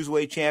former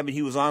cruiserweight champion,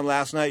 he was on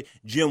last night.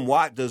 Jim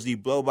Watt does the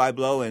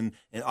blow-by-blow and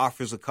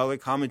offers a color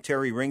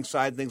commentary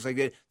ringside, things like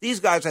that.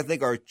 These guys, I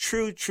think, are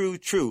true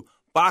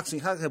boxing.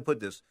 How can I put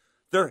this?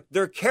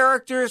 They're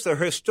characters, they're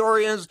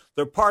historians,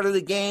 they're part of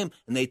the game,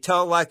 and they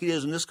tell it like it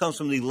is, and this comes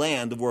from the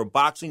land of where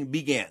boxing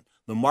began.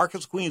 The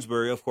Marcus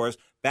Queensberry, of course,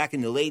 back in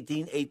the late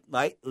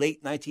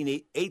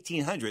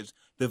 1800s,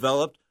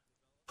 developed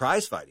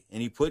prize fighting,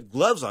 and he put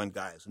gloves on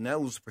guys, and that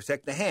was to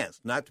protect the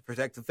hands, not to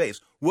protect the face.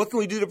 What can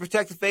we do to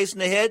protect the face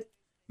and the head?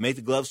 Make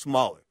the gloves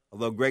smaller.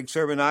 Although Greg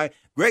sort of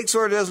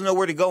doesn't know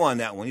where to go on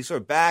that one. He's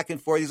sort of back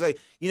and forth. He's like,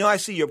 I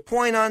see your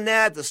point on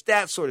that. The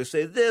stats sort of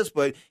say this,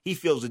 but he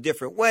feels a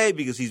different way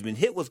because he's been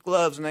hit with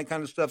gloves and that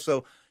kind of stuff.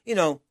 So,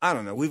 I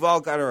don't know. We've all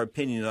got our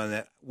opinions on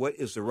that. What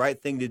is the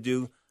right thing to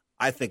do?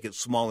 I think it's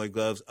smaller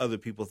gloves. Other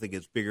people think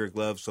it's bigger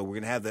gloves. So we're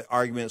going to have the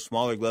argument,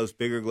 smaller gloves,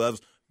 bigger gloves,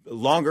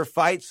 longer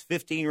fights,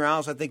 15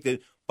 rounds. I think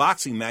that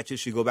boxing matches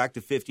should go back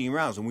to 15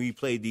 rounds. And we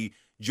played the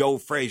Joe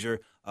Frazier,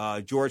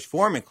 George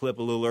Foreman clip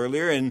a little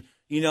earlier, and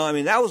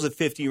that was a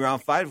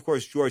 15-round fight. Of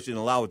course, George didn't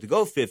allow it to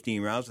go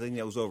 15 rounds. I think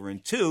that was over in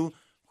 2. Of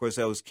course,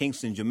 that was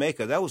Kingston,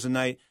 Jamaica. That was a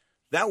night.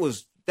 That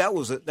was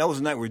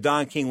a night where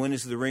Don King went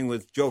into the ring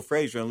with Joe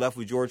Frazier and left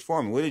with George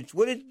Foreman. What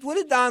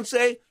did Don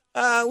say?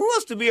 Who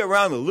wants to be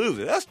around the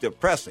loser? That's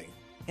depressing.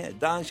 Yeah,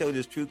 Don showed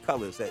his true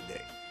colors that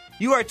day.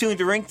 You are tuned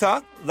to Ring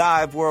Talk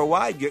Live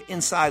Worldwide. Your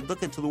inside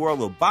look into the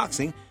world of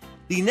boxing.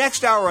 The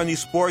next hour on the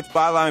Sports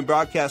Byline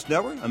Broadcast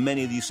Network, on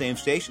many of these same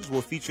stations,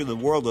 will feature the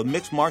world of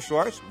mixed martial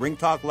arts, Ring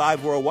Talk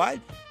Live Worldwide,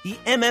 the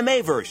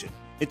MMA version.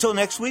 Until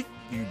next week,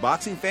 you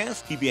boxing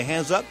fans, keep your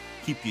hands up,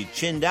 keep your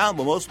chin down,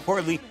 but most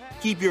importantly,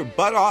 keep your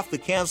butt off the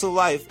cans of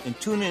life and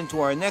tune in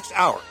to our next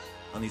hour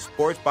on the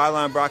Sports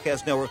Byline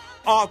Broadcast Network,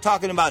 all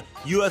talking about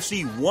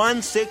UFC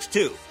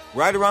 162,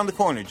 right around the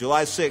corner,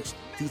 July 6,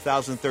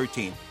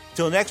 2013.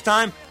 Till next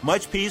time,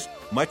 much peace,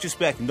 much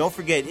respect, and don't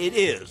forget, it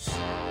is